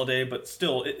 Kenny Golladay, but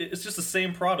still, it's just the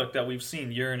same product that we've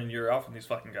seen year in and year out from these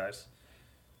fucking guys.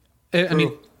 I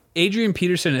mean, Adrian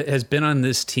Peterson has been on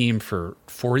this team for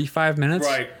 45 minutes.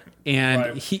 Right.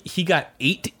 And he got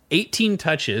 18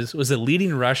 touches, was a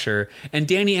leading rusher, and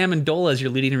Danny Amendola is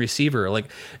your leading receiver. Like,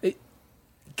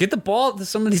 get the ball to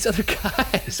some of these other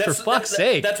guys, for fuck's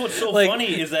sake. That's what's so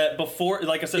funny is that before,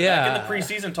 like I said, back in the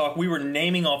preseason talk, we were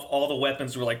naming off all the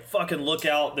weapons. We were like, fucking look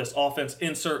out, this offense,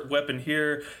 insert weapon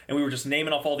here. And we were just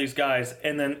naming off all these guys.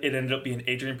 And then it ended up being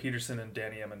Adrian Peterson and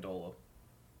Danny Amendola.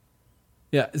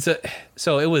 Yeah,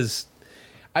 so it was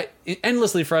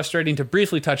endlessly frustrating to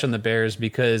briefly touch on the Bears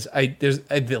because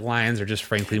the Lions are just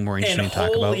frankly more interesting to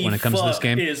talk about when it comes to this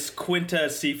game. Is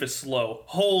Quintez Cephas slow?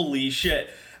 Holy shit.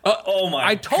 Oh my god.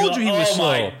 I told you he was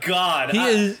slow. Oh my god. He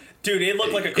is... Dude, it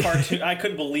looked like a cartoon. I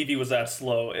couldn't believe he was that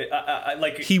slow.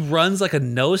 He runs like a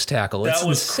nose tackle. It's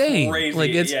insane.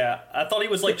 Crazy. I thought he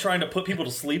was like trying to put people to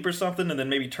sleep or something, and then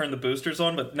maybe turn the boosters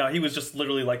on. But no, he was just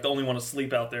literally like the only one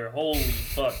asleep out there. Holy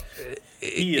fuck!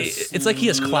 It's like he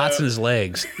has clots in his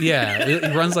legs. Yeah,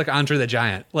 he runs like Andre the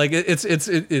Giant. Like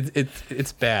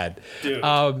it's bad.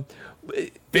 Dude.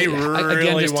 They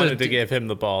really wanted to give him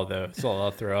the ball, though. So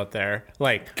I'll throw out there.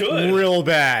 Like, good. Real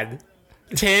bad.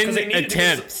 10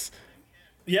 attempts.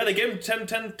 Yeah, they gave him 10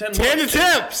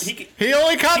 attempts. He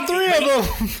only caught 3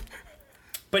 of them.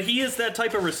 But he is that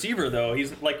type of receiver, though.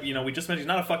 He's like, we just mentioned he's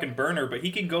not a fucking burner, but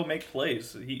he can go make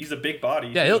plays. He's a big body.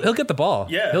 Yeah, he'll get the ball.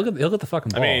 Yeah. He'll get the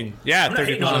fucking ball. I mean,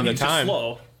 30% of the time.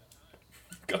 Slow.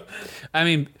 I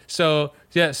mean, so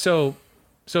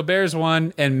Bears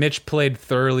won, and Mitch played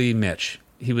thoroughly Mitch.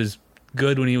 He was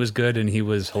good when he was good, and he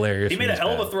was hilarious. He made a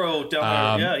hell of a throw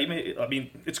down there. Yeah, I mean,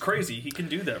 it's crazy. He can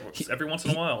do that every once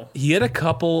in a while. He had a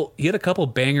couple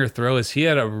banger throws. He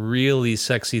had a really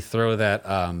sexy throw that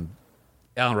Allen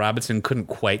Robinson couldn't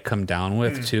quite come down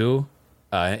with too,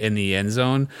 in the end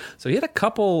zone. So he had a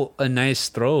couple of nice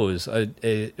throws,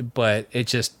 but it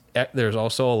just there's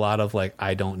also a lot of like,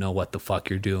 I don't know what the fuck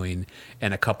you're doing,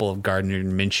 and a couple of Gardner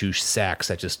Minshew sacks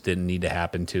that just didn't need to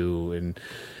happen too. And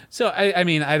so I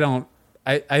mean,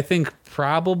 I think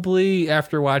probably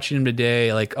after watching him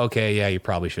today, like, okay, yeah, you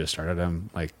probably should have started him.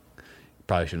 Like,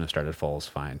 probably shouldn't have started Foles,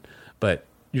 fine. But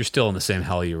you're still in the same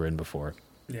hell you were in before.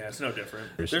 Yeah, it's no different.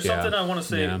 There's something I want to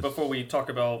say before we talk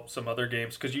about some other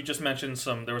games, because you just mentioned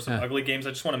there were some ugly games. I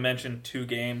just want to mention 2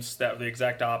 games that were the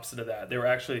exact opposite of that. They were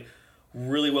actually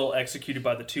really well executed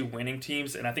by the 2 winning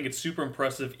teams, and I think it's super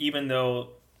impressive, even though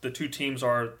the 2 teams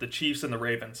are the Chiefs and the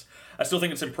Ravens. I still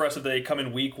think it's impressive that they come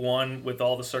in week 1 with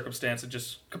all the circumstance and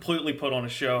just completely put on a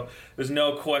show. There's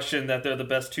no question that they're the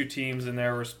best 2 teams in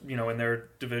their, in their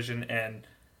division, and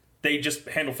they just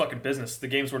handle fucking business. The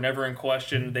games were never in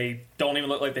question. They don't even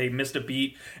look like they missed a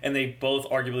beat, and they both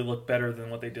arguably look better than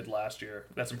what they did last year.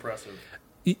 That's impressive.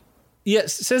 Yeah,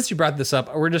 since you brought this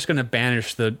up, we're just going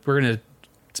to we're going to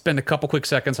spend a couple quick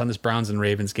seconds on this Browns and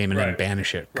Ravens game and then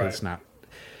banish it, because it's not.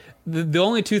 The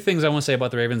only two things I want to say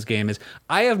about the Ravens game is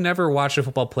I have never watched a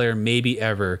football player, maybe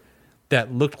ever,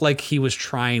 that looked like he was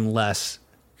trying less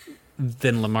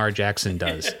than Lamar Jackson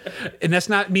does. And that's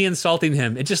not me insulting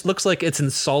him. It just looks like it's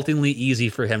insultingly easy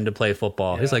for him to play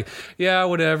football. He's like, yeah,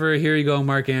 whatever. Here you go,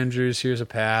 Mark Andrews. Here's a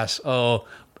pass. Oh,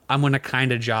 I'm going to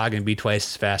kind of jog and be twice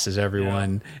as fast as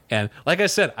everyone. And like I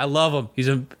said, I love him. He's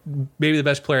maybe the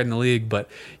best player in the league, but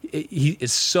he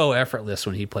is so effortless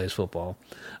when he plays football.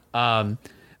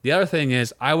 The other thing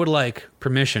is I would like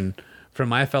permission from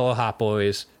my fellow Hot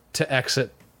Boys to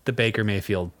exit the Baker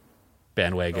Mayfield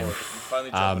bandwagon.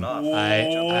 Finally jumping off.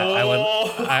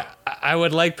 I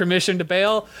would like permission to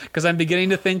bail, because I'm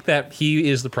beginning to think that he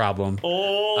is the problem.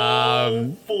 Boy.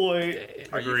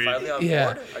 Are you finally on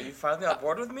board? Are you finally on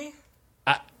board with me?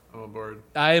 I'm on board.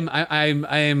 I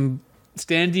am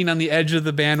standing on the edge of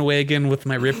the bandwagon with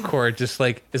my ripcord, just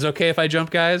like, is it okay if I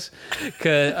jump, guys?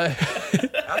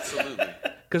 Absolutely.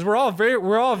 Because we're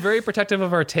all very protective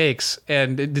of our takes,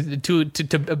 and to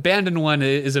abandon one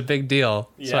is a big deal.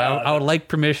 Yeah, so I would like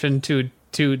permission to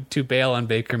bail on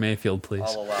Baker Mayfield, please.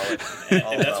 I'll allow it.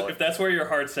 If that's where your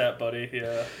heart's at, buddy.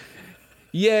 Yeah.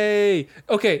 Yay.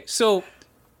 Okay, so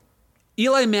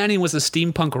Eli Manning was a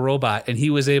steampunk robot, and he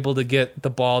was able to get the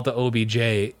ball to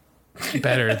OBJ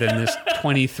better than this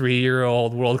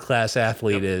 23-year-old world-class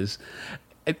athlete is.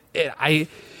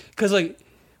 Because like,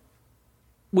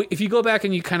 if you go back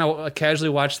and you kind of casually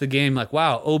watch the game, like,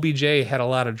 wow, OBJ had a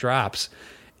lot of drops.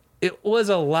 It was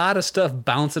a lot of stuff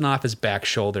bouncing off his back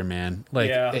shoulder, man. Like,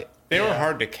 they were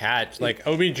hard to catch. Like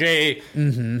OBJ, I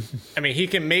mean, he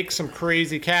can make some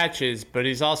crazy catches, but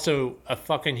he's also a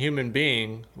fucking human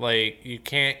being. Like, you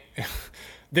can't.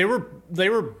 They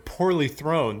were poorly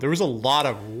thrown. There was a lot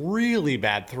of really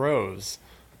bad throws.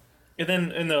 And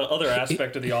then in the other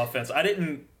aspect of the offense, I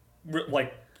didn't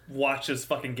watch this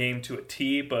fucking game to a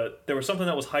T, but there was something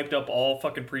that was hyped up all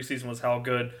fucking preseason was how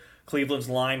good Cleveland's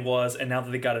line was, and now that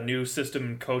they got a new system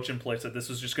and coach in place, that this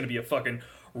was just going to be a fucking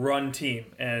run team.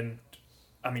 And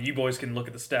I mean, you boys can look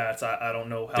at the stats. I don't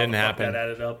know how that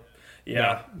added up.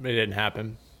 Yeah, no, it didn't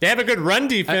happen. They have a good run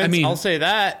defense. I mean, I'll say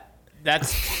that.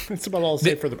 That's about all I'll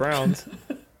say for the Browns.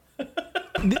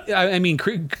 I mean,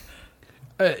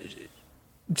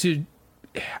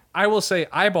 I will say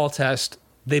eyeball test.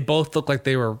 They both looked like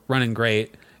they were running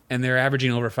great, and they're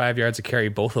averaging over 5 yards a carry,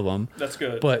 both of them. That's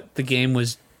good. But the game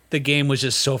was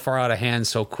just so far out of hand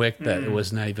so quick that it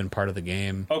was not even part of the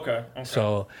game. Okay.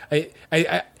 So I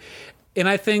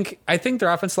think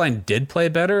their offensive line did play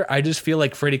better. I just feel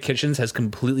like Freddie Kitchens has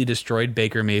completely destroyed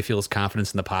Baker Mayfield's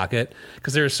confidence in the pocket,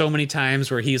 because there are so many times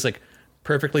where he's like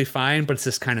perfectly fine, but it's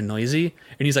just kind of noisy,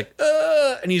 and he's like,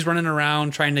 and he's running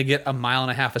around trying to get a mile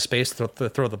and a half of space to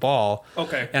throw the ball.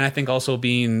 Okay. And I think also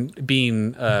being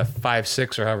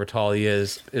 5'6" or however tall he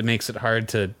is, it makes it hard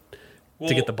to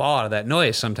get the ball out of that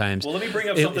noise sometimes. Well, let me bring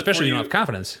up something, especially when you don't have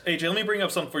confidence. AJ, let me bring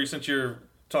up something for you, since you're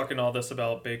talking all this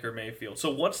about Baker Mayfield. So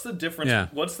what's the difference? Yeah.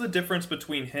 What's the difference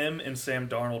between him and Sam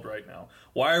Darnold right now?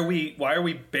 Why are we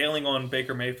bailing on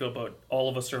Baker Mayfield, but all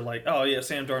of us are like, oh yeah,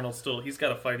 Sam Darnold he's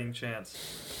got a fighting chance?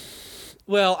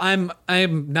 Well, I'm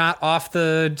not off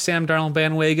the Sam Darnold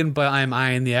bandwagon, but I'm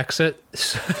eyeing the exit.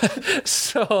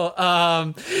 So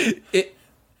that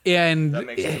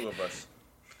makes two of us.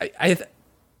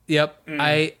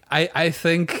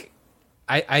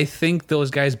 I think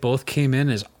those guys both came in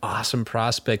as awesome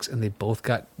prospects, and they both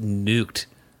got nuked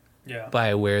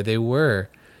by where they were.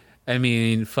 I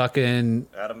mean, fucking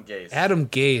Adam Gase. Adam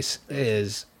Gase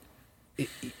is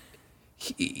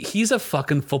he's a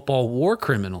fucking football war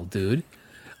criminal, dude.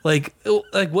 Like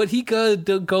what he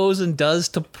goes and does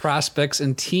to prospects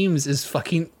and teams is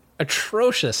fucking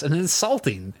atrocious and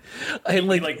insulting.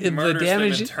 And he murders them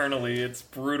internally. It's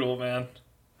brutal, man.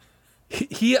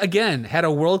 He again had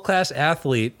a world-class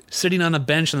athlete sitting on a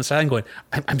bench on the sideline going,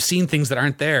 I'm seeing things that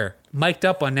aren't there, mic'd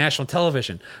up on national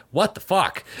television. What the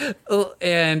fuck?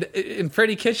 And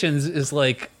Freddie Kitchens is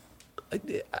like,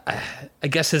 I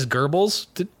guess his Goebbels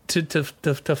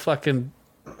to fucking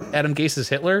Adam Gase's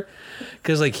Hitler,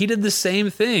 because like he did the same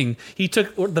thing. He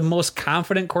took the most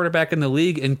confident quarterback in the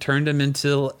league and turned him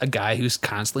into a guy who's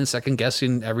constantly second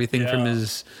guessing everything from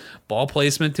his ball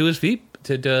placement to his feet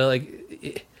to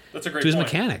like. That's a great to his point.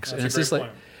 mechanics. That's and it's just point.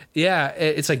 like, yeah,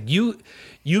 it's like you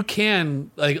can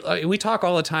like we talk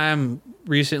all the time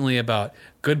recently about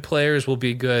good players will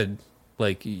be good.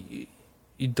 Like you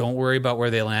don't worry about where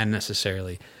they land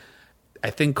necessarily. I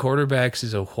think quarterbacks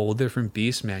is a whole different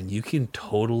beast, man. You can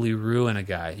totally ruin a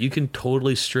guy. You can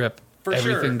totally strip for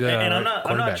everything sure. Good. And I'm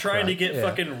not trying to get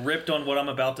fucking ripped on what I'm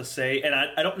about to say, and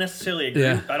I don't necessarily agree.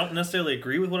 Yeah. I don't necessarily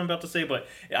agree with what I'm about to say, but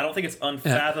I don't think it's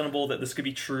unfathomable that this could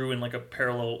be true in like a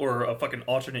parallel or a fucking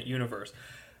alternate universe.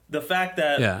 The fact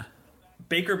that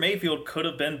Baker Mayfield could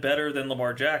have been better than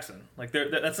Lamar Jackson, like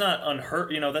that's not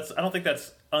unheard. I don't think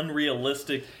that's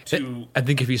unrealistic to. I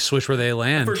think if you switch where they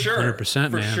land, for sure,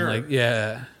 100%, man. Sure. Like,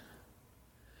 yeah.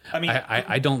 I mean,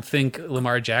 I don't think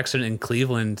Lamar Jackson in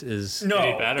Cleveland is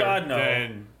any better. God, no.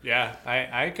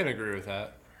 I can agree with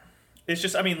that. It's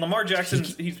just, I mean, Lamar Jackson,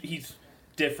 he's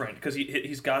different because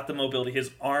he's got the mobility.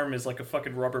 His arm is like a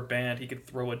fucking rubber band. He could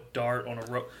throw a dart on a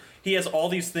rope. He has all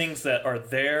these things that are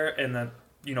there, and then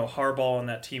Harbaugh and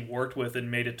that team worked with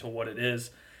and made it to what it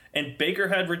is. And Baker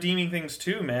had redeeming things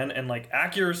too, man. And like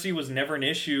accuracy was never an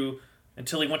issue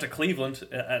until he went to Cleveland.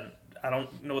 And I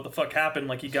don't know what the fuck happened.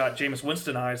 Like he got Jameis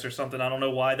Winston-ized or something. I don't know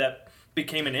why that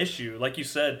became an issue. Like you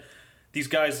said, these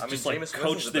guys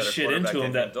coached this shit into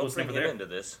him that was never there. Into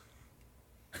this.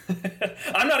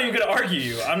 I'm not even going to argue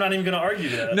you. I'm not even going to argue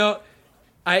that. No,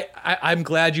 I'm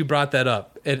glad you brought that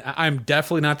up. And I'm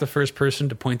definitely not the first person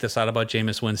to point this out about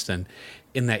Jameis Winston,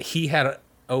 in that he had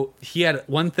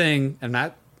one thing, and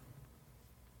I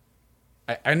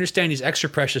understand he's extra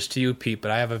precious to you, Pete, but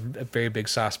I have a very big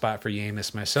soft spot for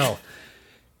Jameis myself.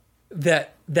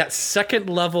 that second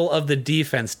level of the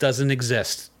defense doesn't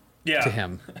exist to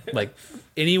him. Like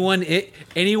anyone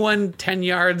 10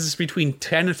 yards, between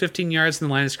 10 and 15 yards from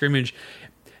the line of scrimmage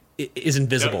is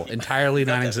invisible, entirely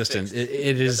non-existent.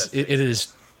 It is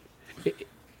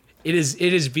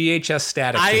VHS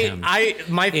static to him.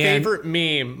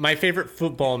 My favorite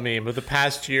football meme of the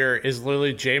past year is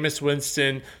literally Jameis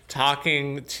Winston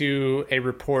talking to a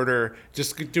reporter,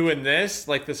 just doing this,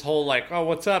 like this whole like, oh,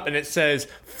 what's up? And it says,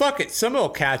 fuck it, someone will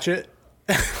catch it.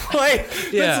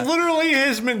 That's literally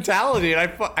his mentality.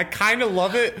 And I kind of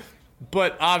love it,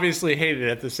 but obviously hate it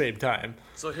at the same time.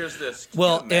 So here's this.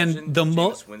 And the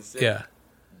most,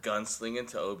 gunslinging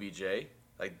to OBJ.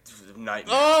 Like,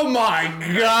 nightmare. Oh my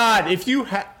god! If you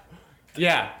that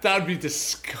would be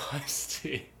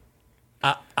disgusting.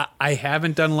 I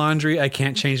haven't done laundry. I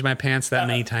can't change my pants that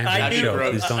many times on the show.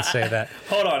 Please don't say that.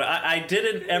 Hold on. I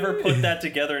didn't ever put that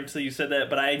together until you said that,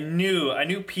 but I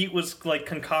knew Pete was like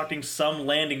concocting some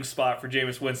landing spot for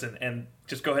Jameis Winston, and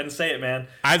just go ahead and say it, man.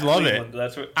 I'd love it.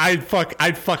 That's what I'd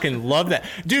fucking love that,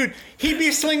 dude. He'd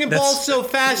be slinging balls so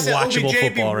fast that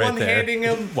OBJ be one-handing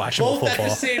him both at the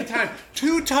same time.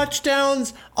 2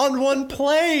 touchdowns on one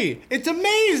play. It's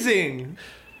amazing.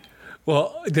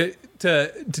 Well,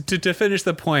 to finish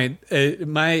the point,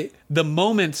 the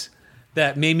moment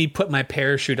that made me put my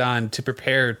parachute on to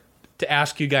prepare to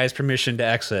ask you guys permission to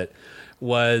exit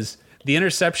was the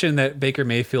interception that Baker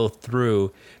Mayfield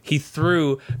threw. He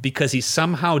threw because he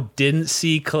somehow didn't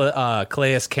see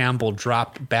Calais Campbell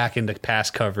dropped back into pass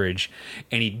coverage,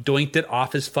 and he doinked it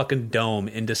off his fucking dome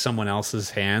into someone else's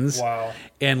hands. Wow.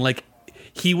 And like,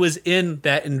 he was in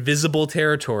that invisible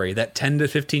territory, that 10 to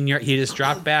 15 yard. He just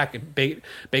dropped back, and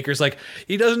Baker's like,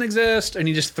 he doesn't exist, and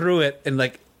he just threw it. And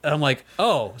like, I'm like,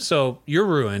 oh, so you're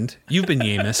ruined. You've been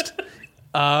Yamist.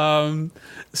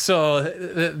 So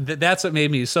that's what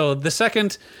made me. So the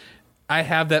second I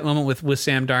have that moment with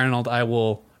Sam Darnold, I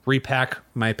will repack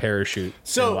my parachute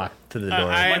and walk to the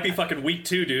door. I might be fucking weak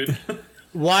too, dude.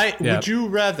 Why would you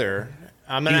rather?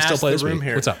 I'm going to ask the room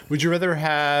here. What's up? Would you rather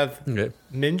have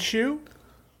Minshew?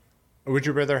 Or would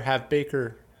you rather have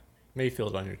Baker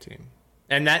Mayfield on your team?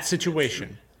 And that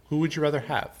situation, who would you rather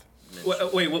have?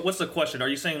 Wait, what's the question? Are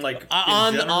you saying like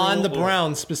on the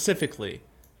Browns specifically?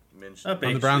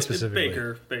 On the Browns specifically.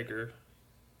 Baker.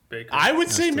 I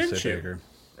would say Minshew.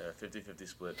 Yeah, 50-50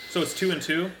 split. So it's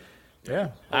 2-2?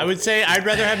 Yeah. I would say I'd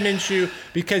rather have Minshew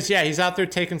because, he's out there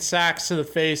taking sacks to the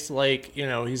face like,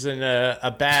 he's in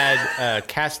a bad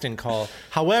casting call.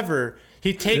 However,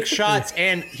 he takes shots,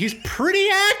 and he's pretty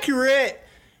accurate.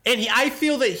 And I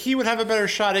feel that he would have a better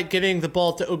shot at getting the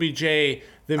ball to OBJ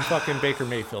than fucking Baker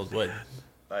Mayfield would.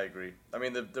 I agree. I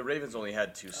mean, the Ravens only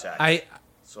had 2 sacks.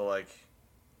 So, like,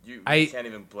 you can't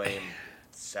even blame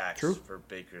sacks for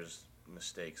Baker's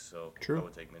mistakes. So I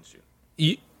would take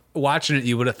Minshew. Watching it,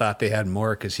 you would have thought they had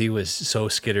more because he was so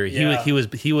skittery. Yeah.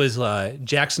 He was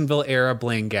Jacksonville era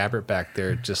Blaine Gabbert back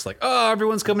there, just like, oh,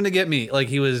 everyone's coming to get me. Like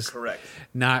he was correct,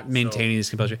 not maintaining his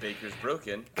composure. Baker's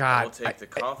broken. God, I will take the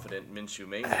confident Minshew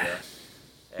mania.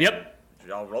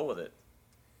 I'll roll with it.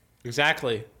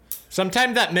 Exactly.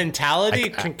 Sometimes that mentality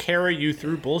can carry you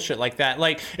through bullshit like that.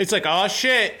 Like it's like, oh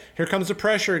shit, here comes the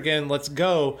pressure again. Let's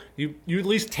go. You at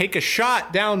least take a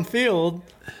shot downfield.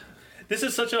 This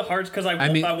is such a hard because I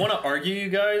want to argue you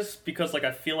guys because like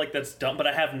I feel like that's dumb, but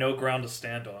I have no ground to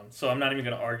stand on, so I'm not even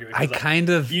going to argue it. They've kind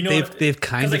of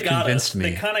convinced me.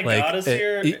 They kind of got us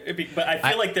here, but I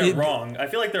feel like they're wrong. I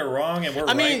feel like they're wrong, and we're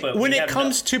right. I mean, but when it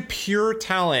comes to pure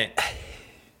talent,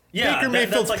 Baker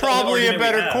Mayfield's like probably a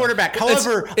better quarterback.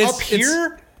 However, up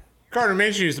here, Gardner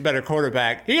Minshew is a better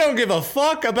quarterback. He don't give a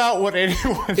fuck about what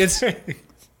anyone says.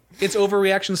 It's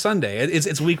overreaction Sunday.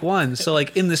 It's week 1. So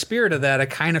like in the spirit of that, I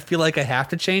kind of feel like I have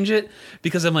to change it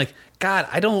because I'm like, God,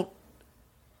 I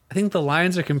think the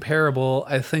Lions are comparable.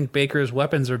 I think Baker's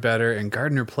weapons are better and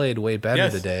Gardner played way better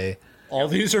today. All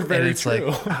these are very true.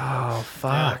 Like, oh,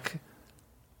 fuck. Yeah.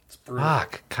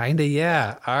 Fuck. Kinda,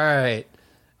 yeah. All right.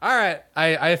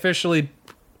 I officially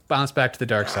bounce back to the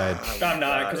dark side. I'm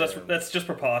not, because that's just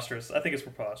preposterous. I think it's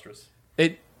preposterous.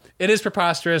 It is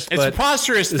preposterous. It's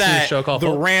preposterous that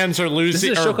the Rams are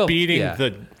losing or beating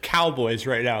the Cowboys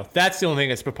right now. That's the only thing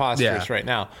that's preposterous right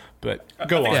now. But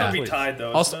go on. It's be tied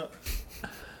though.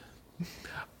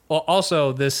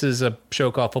 Also, this is a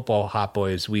show called Football Hot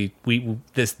Boys.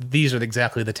 These are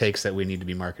exactly the takes that we need to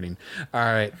be marketing. All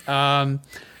right.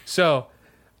 So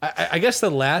I guess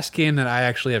the last game that I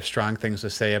actually have strong things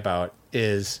to say about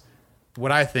is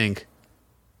what I think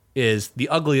is the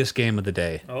ugliest game of the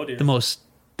day. Oh dear. The most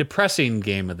depressing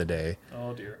game of the day.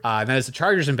 Oh dear. And that is the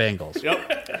Chargers and Bengals.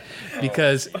 Yep.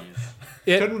 Because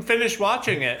couldn't finish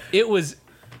watching it. It was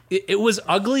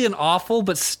ugly and awful,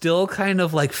 but still kind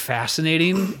of like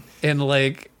fascinating and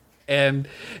it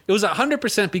was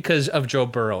 100% because of Joe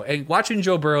Burrow. And watching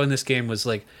Joe Burrow in this game was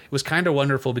kind of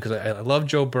wonderful because I love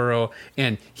Joe Burrow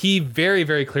and he very,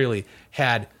 very clearly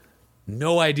had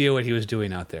no idea what he was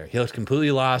doing out there. He looked completely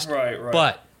lost. Right.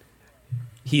 But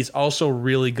he's also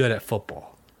really good at football.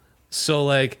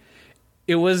 So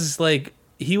it was like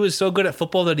he was so good at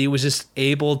football that he was just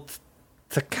able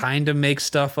to kind of make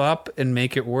stuff up and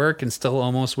make it work and still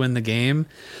almost win the game.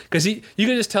 Because you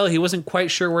could just tell he wasn't quite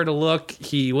sure where to look.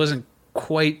 He wasn't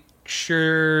quite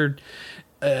sure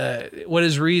what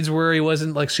his reads were. He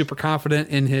wasn't like super confident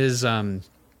in his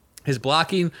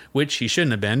blocking, which he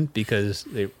shouldn't have been because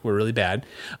they were really bad.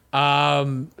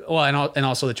 And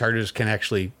also the Chargers can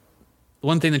actually.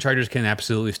 One thing the Chargers can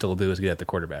absolutely still do is get at the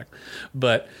quarterback.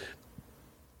 But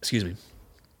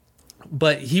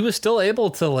he was still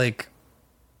able to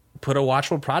put a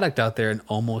watchable product out there and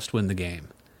almost win the game.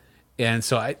 And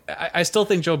so I still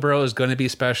think Joe Burrow is going to be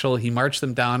special. He marched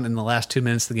them down in the last 2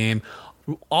 minutes of the game,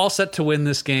 all set to win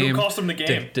this game. Who cost him the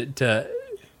game?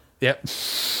 Yep. You're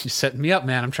setting me up,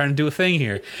 man. I'm trying to do a thing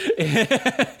here.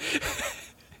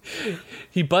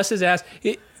 He busts his ass.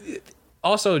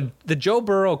 Also, the Joe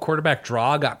Burrow quarterback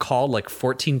draw got called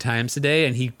 14 times today,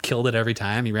 and he killed it every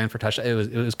time. He ran for touchdown.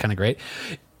 It was kind of great.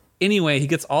 Anyway, he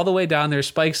gets all the way down there,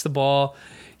 spikes the ball.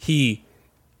 He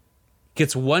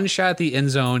gets one shot at the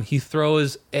end zone. He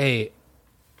throws a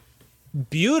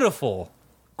beautiful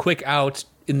quick out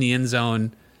in the end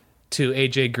zone to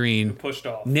AJ Green. Pushed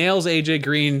off. Nails AJ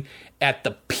Green at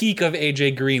the peak of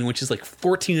AJ Green, which is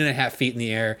 14 and a half feet in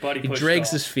the air. He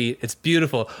drags his feet. It's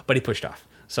beautiful, but he pushed off.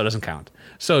 So it doesn't count.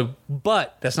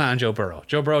 But that's not on Joe Burrow.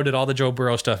 Joe Burrow did all the Joe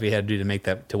Burrow stuff he had to do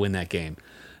to win that game.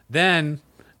 Then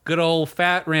good old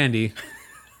fat Randy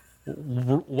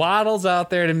waddles out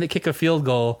there to kick a field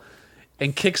goal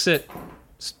and kicks it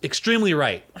extremely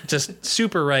right, just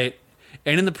super right,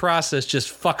 and in the process just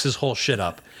fucks his whole shit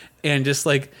up. And just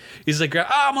he's like,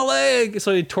 my leg.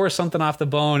 So he tore something off the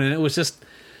bone, and it was just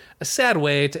a sad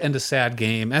way to end a sad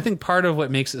game. And I think part of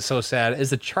what makes it so sad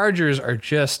is the Chargers are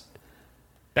just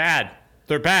bad.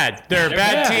 They're bad. They're a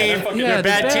bad team. They're a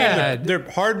bad team. They're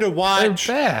hard to watch.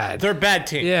 They're bad. They're a bad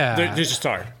team. Yeah. They're just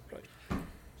hard.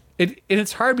 And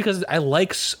it's hard because I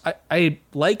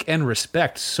like and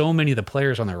respect so many of the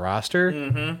players on their roster.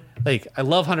 Mm-hmm. I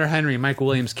love Hunter Henry, Mike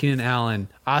Williams, Keenan Allen,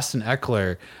 Austin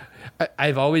Eckler.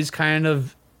 I've always kind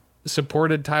of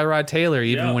supported Tyrod Taylor,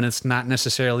 even when it's not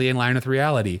necessarily in line with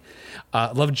reality.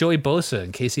 Love Joey Bosa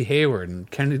and Casey Hayward and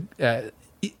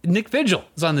Nick Vigil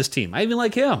is on this team. I even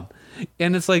like him.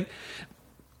 And it's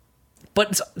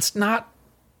but it's not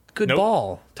good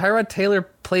ball. Tyrod Taylor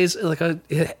plays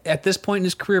at this point in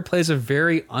his career plays a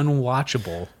very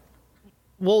unwatchable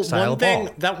style ball.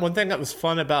 One thing that was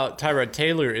fun about Tyrod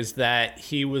Taylor is that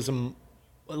he was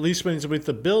at least when he's with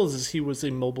the Bills, is he was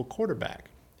a mobile quarterback.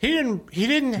 He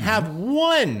didn't have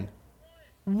one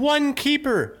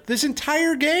keeper this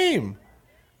entire game.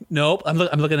 Nope, I'm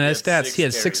looking at his stats. He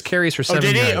had 6 carries for 7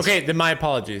 yards. Did he? Okay, then my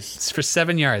apologies. It's for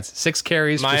 7 yards. 6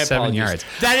 carries for 7 yards.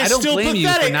 That is still pathetic. I don't blame you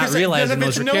for not realizing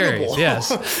those were carries. Yes.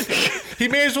 He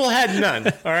may as well had none.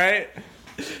 All right.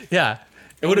 Yeah.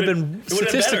 It would have been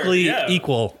statistically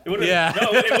equal. It would have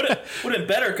been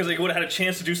better because they would have had a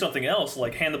chance to do something else,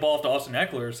 like hand the ball off to Austin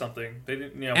Eckler or something. They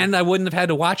didn't, And I wouldn't have had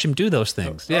to watch him do those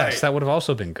things. Right. Yes, that would have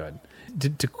also been good.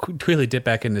 To quickly dip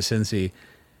back into Cincy,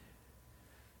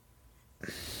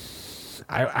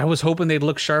 I was hoping they'd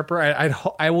look sharper.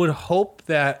 I would hope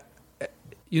that,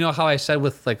 you know how I said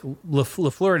with like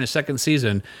LaFleur in his second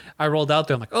season, I rolled out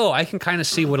there, I'm like, oh, I can kind of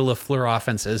see what a LaFleur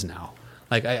offense is now.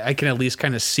 Like, I can at least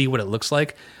kind of see what it looks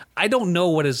like. I don't know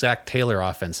what a Zach Taylor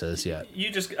offense is yet.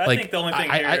 I think the only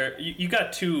thing here, you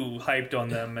got too hyped on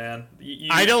them, man.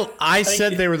 I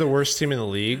said they were the worst team in the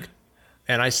league,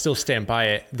 and I still stand by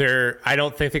it. I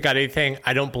don't think they got anything.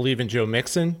 I don't believe in Joe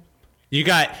Mixon.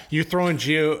 You're throwing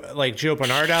Gio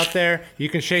Bernard out there. You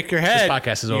can shake your head. This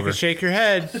podcast is over. You can shake your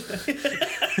head.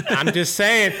 I'm just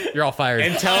saying. You're all fired.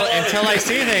 Until I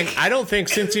see anything, I don't think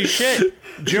Cincy shit.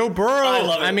 Joe Burrow.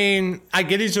 I mean, I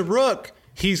get he's a rook.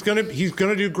 He's gonna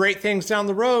do great things down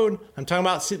the road. I'm talking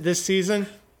about this season.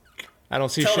 I don't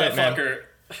see shit, man.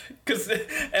 Because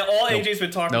all AJ's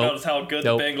been talking about is how good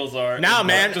the Bengals are. No,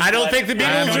 man, I don't think the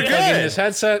Bengals are good. In his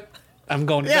headset. I'm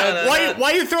going. Yeah,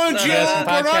 why are you throwing Gio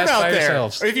Bernard out there?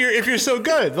 If you're so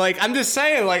good, like I'm just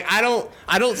saying, like I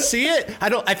don't see it.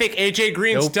 I think AJ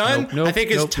Green's done. I think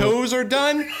his toes are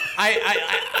done.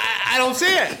 I don't see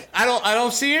it. I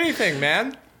don't see anything,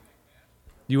 man.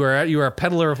 You are a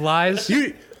peddler of lies.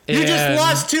 You just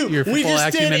lost two. Your football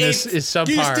acumen is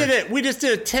subpar. We just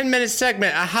did a 10-minute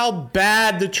segment on how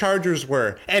bad the Chargers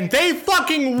were, and they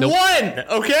fucking won.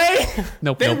 Okay,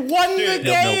 they won the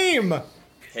game.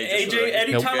 Hey, AJ,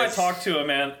 anytime I talk to him,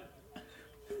 man.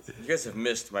 You guys have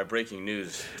missed my breaking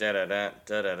news.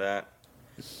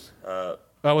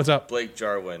 What's up? Blake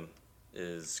Jarwin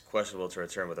is questionable to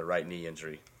return with a right knee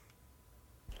injury.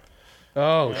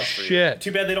 Oh, shit.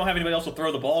 Too bad they don't have anybody else to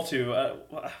throw the ball to.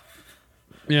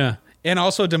 Yeah. And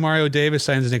also, Demario Davis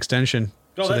signs an extension.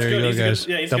 Oh, so that's there good. You go, guys.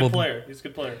 He's a good player. He's a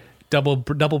good player. Double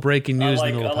breaking news in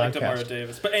the middle of the podcast. I like Demario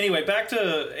Davis. But anyway, back to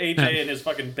AJ and his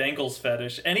fucking Bengals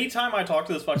fetish. Anytime I talk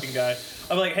to this fucking guy,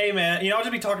 I'm like, hey, man, I'll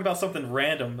just be talking about something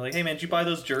random. Like, hey, man, did you buy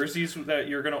those jerseys that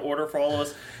you're going to order for all of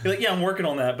us? You're like, yeah, I'm working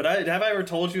on that. But have I ever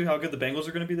told you how good the Bengals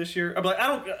are going to be this year? I'm like,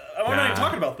 I'm not even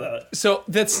talking about that. So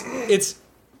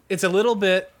it's a little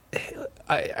bit,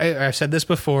 I've said this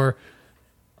before.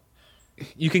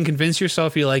 You can convince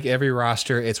yourself you like every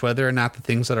roster. It's whether or not the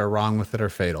things that are wrong with it are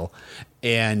fatal.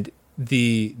 And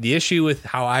the issue with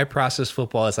how I process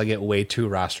football is I get way too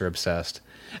roster obsessed.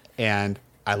 And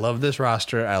I love this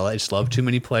roster. I just love too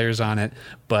many players on it.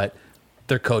 But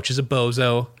their coach is a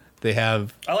bozo. They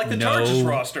have I like the Chargers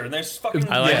roster, and they're fucking.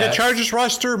 I like the Chargers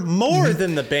roster more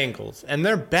than the Bengals, and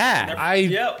they're bad.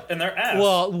 And they're ass.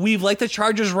 Well, we've liked the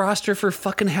Chargers roster for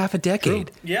fucking half a decade.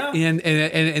 True. Yeah,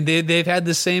 and they've had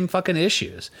the same fucking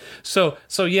issues. So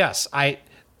yes, I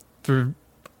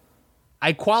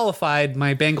qualified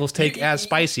my Bengals take as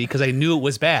spicy because I knew it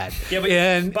was bad.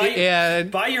 Yeah,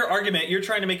 but by your argument, you're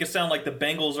trying to make it sound like the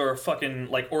Bengals are a fucking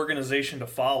like organization to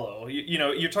follow.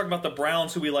 You're talking about the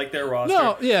Browns, who we like their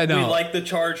roster. We like the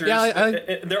Chargers. Yeah,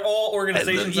 they're all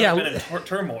organizations that have been in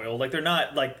turmoil. Like they're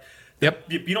not like. Yep.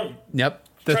 You don't. Yep.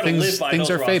 The things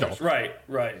are fatal.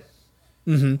 Right.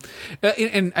 Mm-hmm.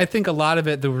 And I think a lot of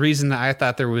it, the reason that I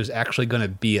thought there was actually going to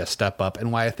be a step up,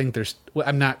 and why I think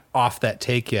I'm not off that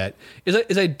take yet,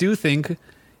 is I do think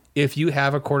if you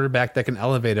have a quarterback that can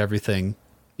elevate everything,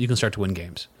 you can start to win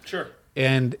games. Sure.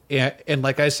 And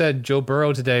like I said, Joe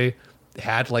Burrow today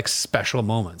had like special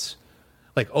moments.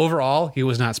 Like overall, he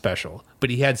was not special,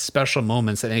 but he had special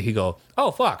moments that make you go,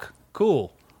 "Oh fuck,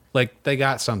 cool!" Like they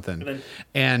got something.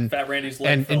 And Fat Randy's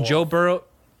leg and Joe Burrow.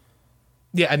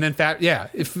 Yeah, and then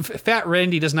if Fat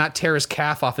Randy does not tear his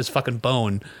calf off his fucking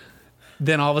bone,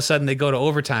 then all of a sudden they go to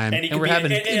overtime, and we're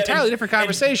having an entirely different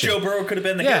conversation. Joe Burrow could have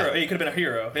been the hero. He could have been a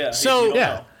hero. Yeah.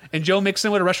 So and Joe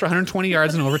Mixon would have rushed for 120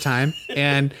 yards in overtime,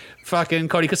 and fucking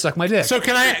Cody could suck my dick. So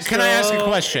can I ask a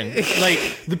question?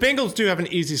 Like the Bengals do have an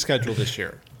easy schedule this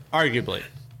year, arguably.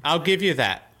 I'll give you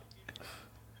that.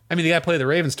 I mean, they got to play the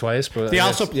Ravens twice, but they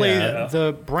also play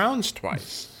the Browns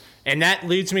twice. And that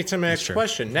leads me to my next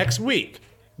question. Next week,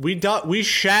 we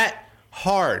shat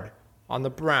hard on the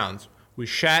Browns. We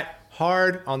shat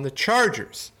hard on the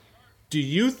Chargers. Do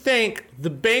you think the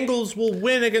Bengals will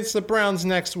win against the Browns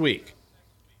next week?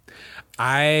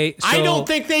 I don't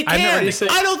think they can.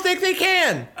 I don't think they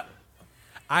can.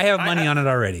 I have money on it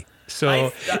already.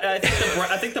 So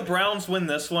I think the Browns win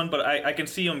this one, but I can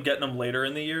see them getting them later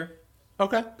in the year.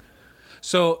 Okay.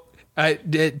 So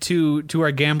to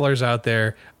our gamblers out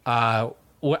there, I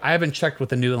haven't checked what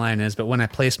the new line is, but when I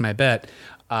placed my bet,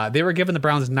 they were giving the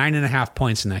Browns 9.5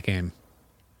 points in that game,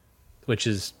 which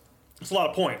is It's a lot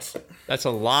of points. That's a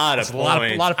lot of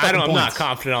points. A lot of fucking points. I'm not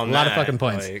confident on that. A lot of fucking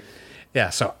points. Yeah,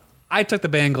 so I took the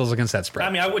Bengals against that spread.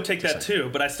 I mean, I would take that too,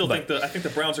 but I still think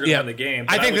the Browns are going to win the game.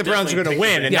 I think the Browns are going to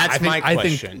win, and that's my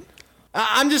question.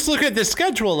 I'm just looking at the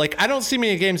schedule. Like, I don't see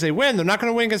many games they win. They're not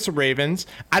going to win against the Ravens.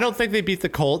 I don't think they beat the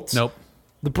Colts. Nope.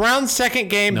 The Browns' second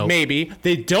game, maybe.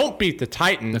 They don't beat the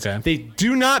Titans. Okay. They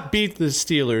do not beat the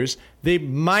Steelers. They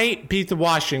might beat the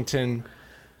Washington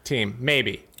team.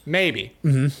 Maybe. Maybe.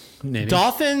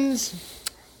 Dolphins,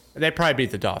 they probably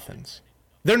beat the Dolphins.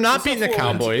 They're not beating the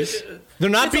Cowboys. They're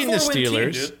not beating the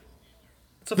Steelers.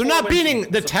 They're not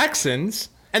beating the Texans.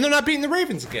 And they're not beating the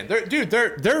Ravens again.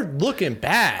 They're looking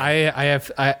bad.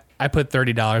 I put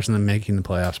 $30 in them making the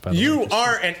playoffs. By the way, you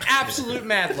are an absolute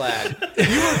mad lad.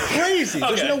 You are crazy.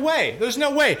 Okay. There's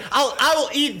no way. I will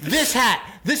eat this hat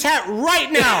right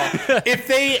now. If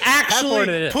they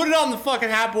actually put it on the fucking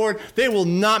hat board, they will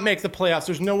not make the playoffs.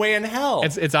 There's no way in hell.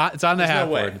 It's on the hat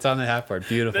board. It's on the hat board.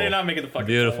 Beautiful. They're not making the fucking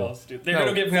playoffs, dude. They're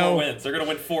going to get 4 wins. They're going to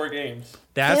win 4 games.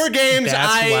 4 games.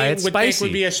 I would think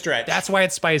would be a stretch. That's why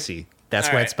it's spicy. That's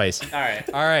why it's spicy.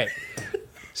 All right.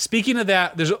 Speaking of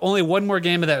that, there's only one more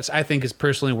game of that I think is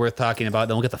personally worth talking about.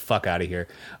 Then we'll get the fuck out of here.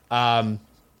 And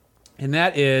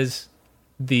that is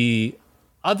the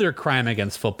other crime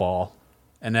against football,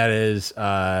 and that is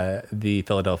the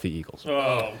Philadelphia Eagles.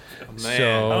 Oh, man.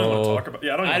 So, I don't want to talk about.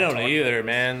 Yeah, I don't either,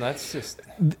 man. That's just.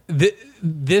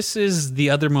 This is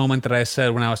the other moment that I said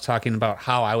when I was talking about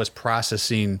how I was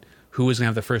processing who was going to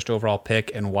have the first overall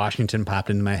pick, and Washington popped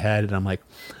into my head, and I'm like,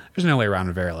 there's no way Ron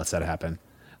Rivera lets that happen.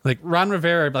 Like, Ron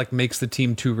Rivera makes the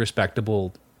team too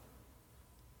respectable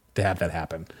to have that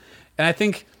happen. And I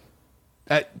think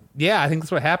I think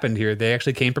that's what happened here. They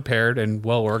actually came prepared and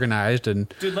well organized,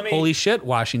 and holy shit,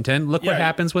 Washington! Look what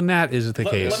happens when that is the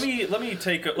case. Let me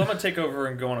take over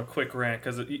and go on a quick rant,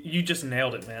 because you just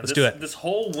nailed it, man. Let's do it. This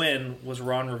whole win was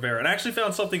Ron Rivera, and I actually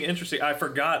found something interesting. I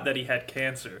forgot that he had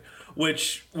cancer.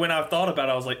 Which, when I thought about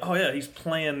it, I was like, "Oh yeah, he's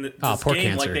playing this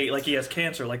game like he has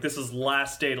cancer. Like, this is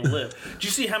last day to live." Did you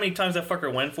see how many times that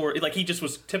fucker went for it? Like, he just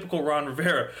was typical Ron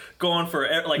Rivera, going for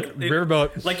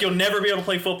riverboat. Like, you'll never be able to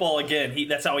play football again.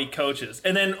 That's how he coaches.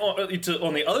 And then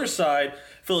on the other side,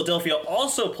 Philadelphia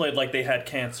also played like they had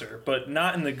cancer, but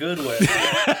not in the good way.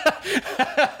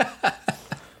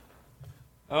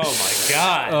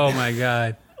 Oh my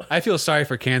god! I feel sorry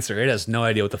for cancer. It has no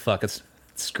idea what the fuck it's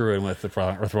screwing with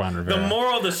Ron Rivera. The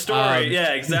moral of the story,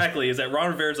 exactly, is that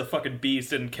Ron Rivera's a fucking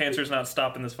beast, and cancer's not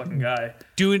stopping this fucking guy.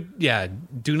 Do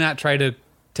not try to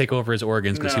take over his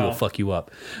organs, because he will fuck you up.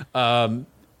 And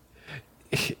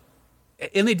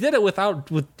they did it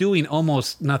with doing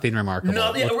almost nothing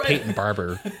remarkable. Peyton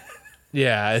Barber.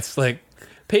 Yeah, it's like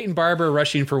Peyton Barber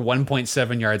rushing for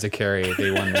 1.7 yards a carry. They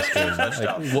won this game.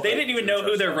 They didn't even know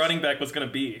who their running back was going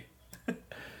to be.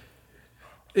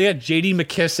 Yeah, J.D.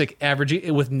 McKissick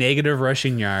averaging with negative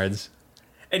rushing yards.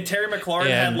 And Terry McLaurin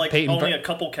had only a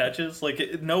couple catches.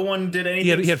 Like, no one did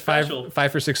anything he had special.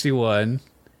 5 for 61.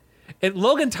 And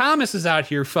Logan Thomas is out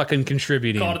here fucking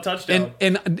contributing. Caught a touchdown.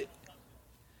 And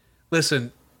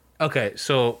listen, okay,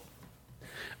 so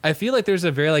I feel like there's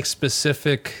a very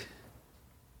specific.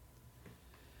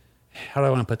 How do I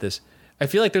want to put this? I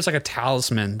feel like there's a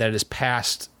talisman that is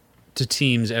passed to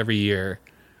teams every year,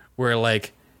 where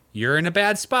you're in a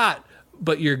bad spot,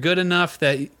 but you're good enough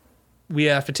that we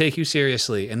have to take you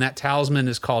seriously. And that talisman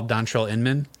is called Dontrell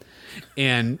Inman.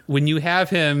 And when you have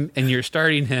him and you're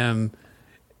starting him,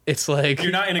 it's like,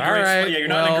 you're not in a great spot. Yeah, you're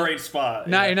not in a great spot.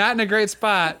 No, you're not in a great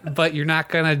spot, but you're not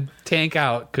gonna tank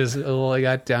out, because I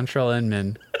got Dontrell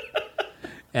Inman,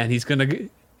 and he's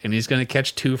gonna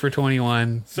catch 2 for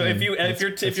 21. So if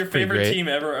your favorite team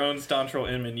ever owns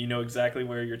Dontrell Inman, you know exactly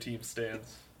where your team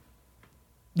stands.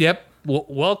 Yep.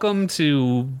 Welcome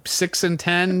to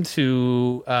 6-10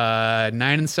 to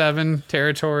 9-7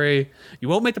 territory. You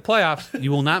won't make the playoffs. You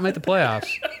will not make the playoffs.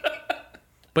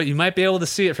 But you might be able to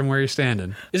see it from where you're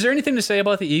standing. Is there anything to say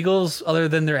about the Eagles other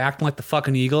than they're acting like the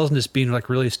fucking Eagles and just being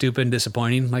really stupid and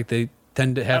disappointing, like they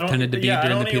tended to be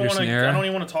during the Peterson era? I don't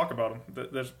even want to talk about them.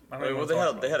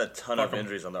 They had a ton of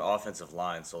injuries on their offensive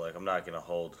line, so I'm not going to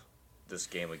hold this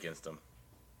game against them.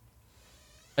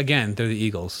 Again, they're the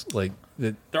Eagles.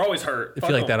 They're always hurt. I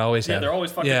feel like that always happens. They're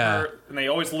always fucking hurt, and they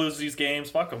always lose these games.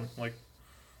 Fuck them.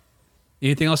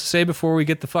 Anything else to say before we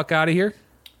get the fuck out of here?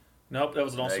 Nope, that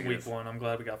was an awesome week 1. I'm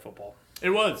glad we got football. It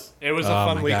was a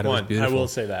fun week 1. I will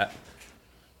say that.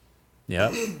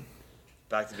 Yep.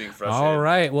 Back to being frustrated. All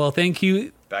right. Well, thank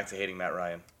you. Back to hating Matt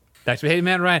Ryan.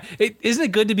 Isn't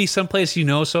it good to be someplace you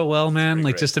know so well, man?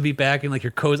 Just to be back in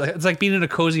your cozy. It's like being in a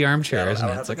cozy armchair, isn't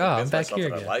it? It's like, I'm back here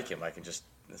again. I like him. I can just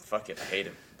fuck it. I hate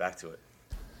him. Back to it.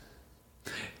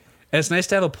 And it's nice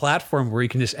to have a platform where you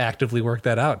can just actively work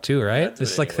that out too, right? Yeah,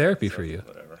 it's like therapy for you.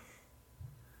 Whatever.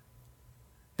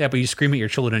 Yeah, but you scream at your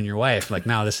children and your wife, like,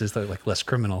 now this is like less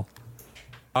criminal.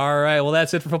 All right, well,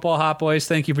 that's it for Football Hot Boys.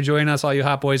 Thank you for joining us, all you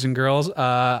hot boys and girls.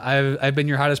 I've been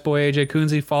your hottest boy, AJ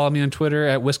Coonsey. Follow me on Twitter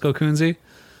at Wisco Coonsey.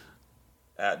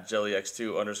 At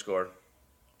JellyX2_.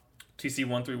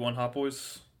 TC131 Hot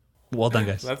Boys. Well done,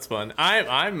 guys. That's fun.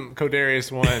 I'm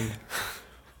Codarius1.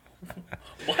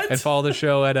 What? And follow the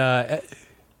show at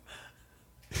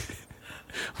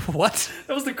what?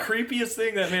 That was the creepiest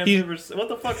thing that man's ever said. What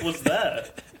the fuck was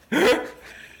that? That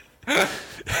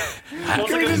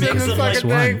was like a mix of like,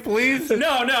 thing, please.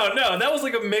 No. That was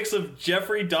like a mix of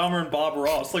Jeffrey Dahmer and Bob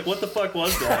Ross. Like, what the fuck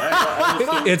was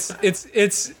that?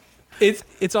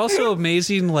 It's also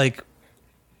amazing, like,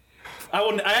 I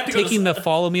have to taking go the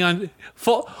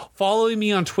following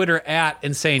me on Twitter at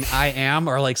and saying I am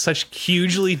are like such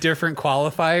hugely different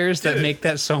qualifiers that make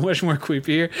that so much more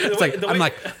creepier. I'm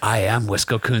like, I am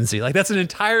Wisco Coonsey. Like, that's an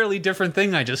entirely different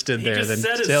thing I just did there. He just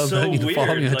than said tell it's so you to weird.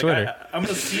 follow me on like, Twitter. I'm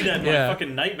gonna see that in my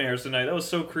fucking nightmares tonight. That was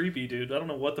so creepy, dude. I don't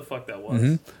know what the fuck that was.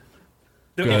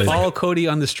 Mm-hmm. Follow Cody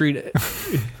on the street. It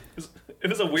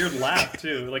was a weird laugh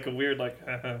too, like a weird like.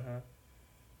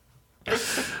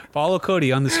 Follow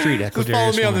Cody on the street. Just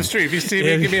follow me on the street. If you see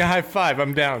me, give me a high five.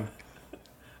 I'm down.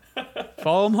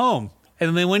 Follow him home,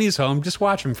 and then when he's home, just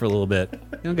watch him for a little bit.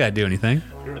 You don't gotta do anything.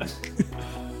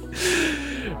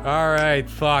 All right,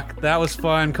 fuck. That was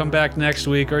fun. Come back next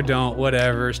week or don't.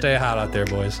 Whatever. Stay hot out there,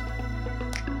 boys.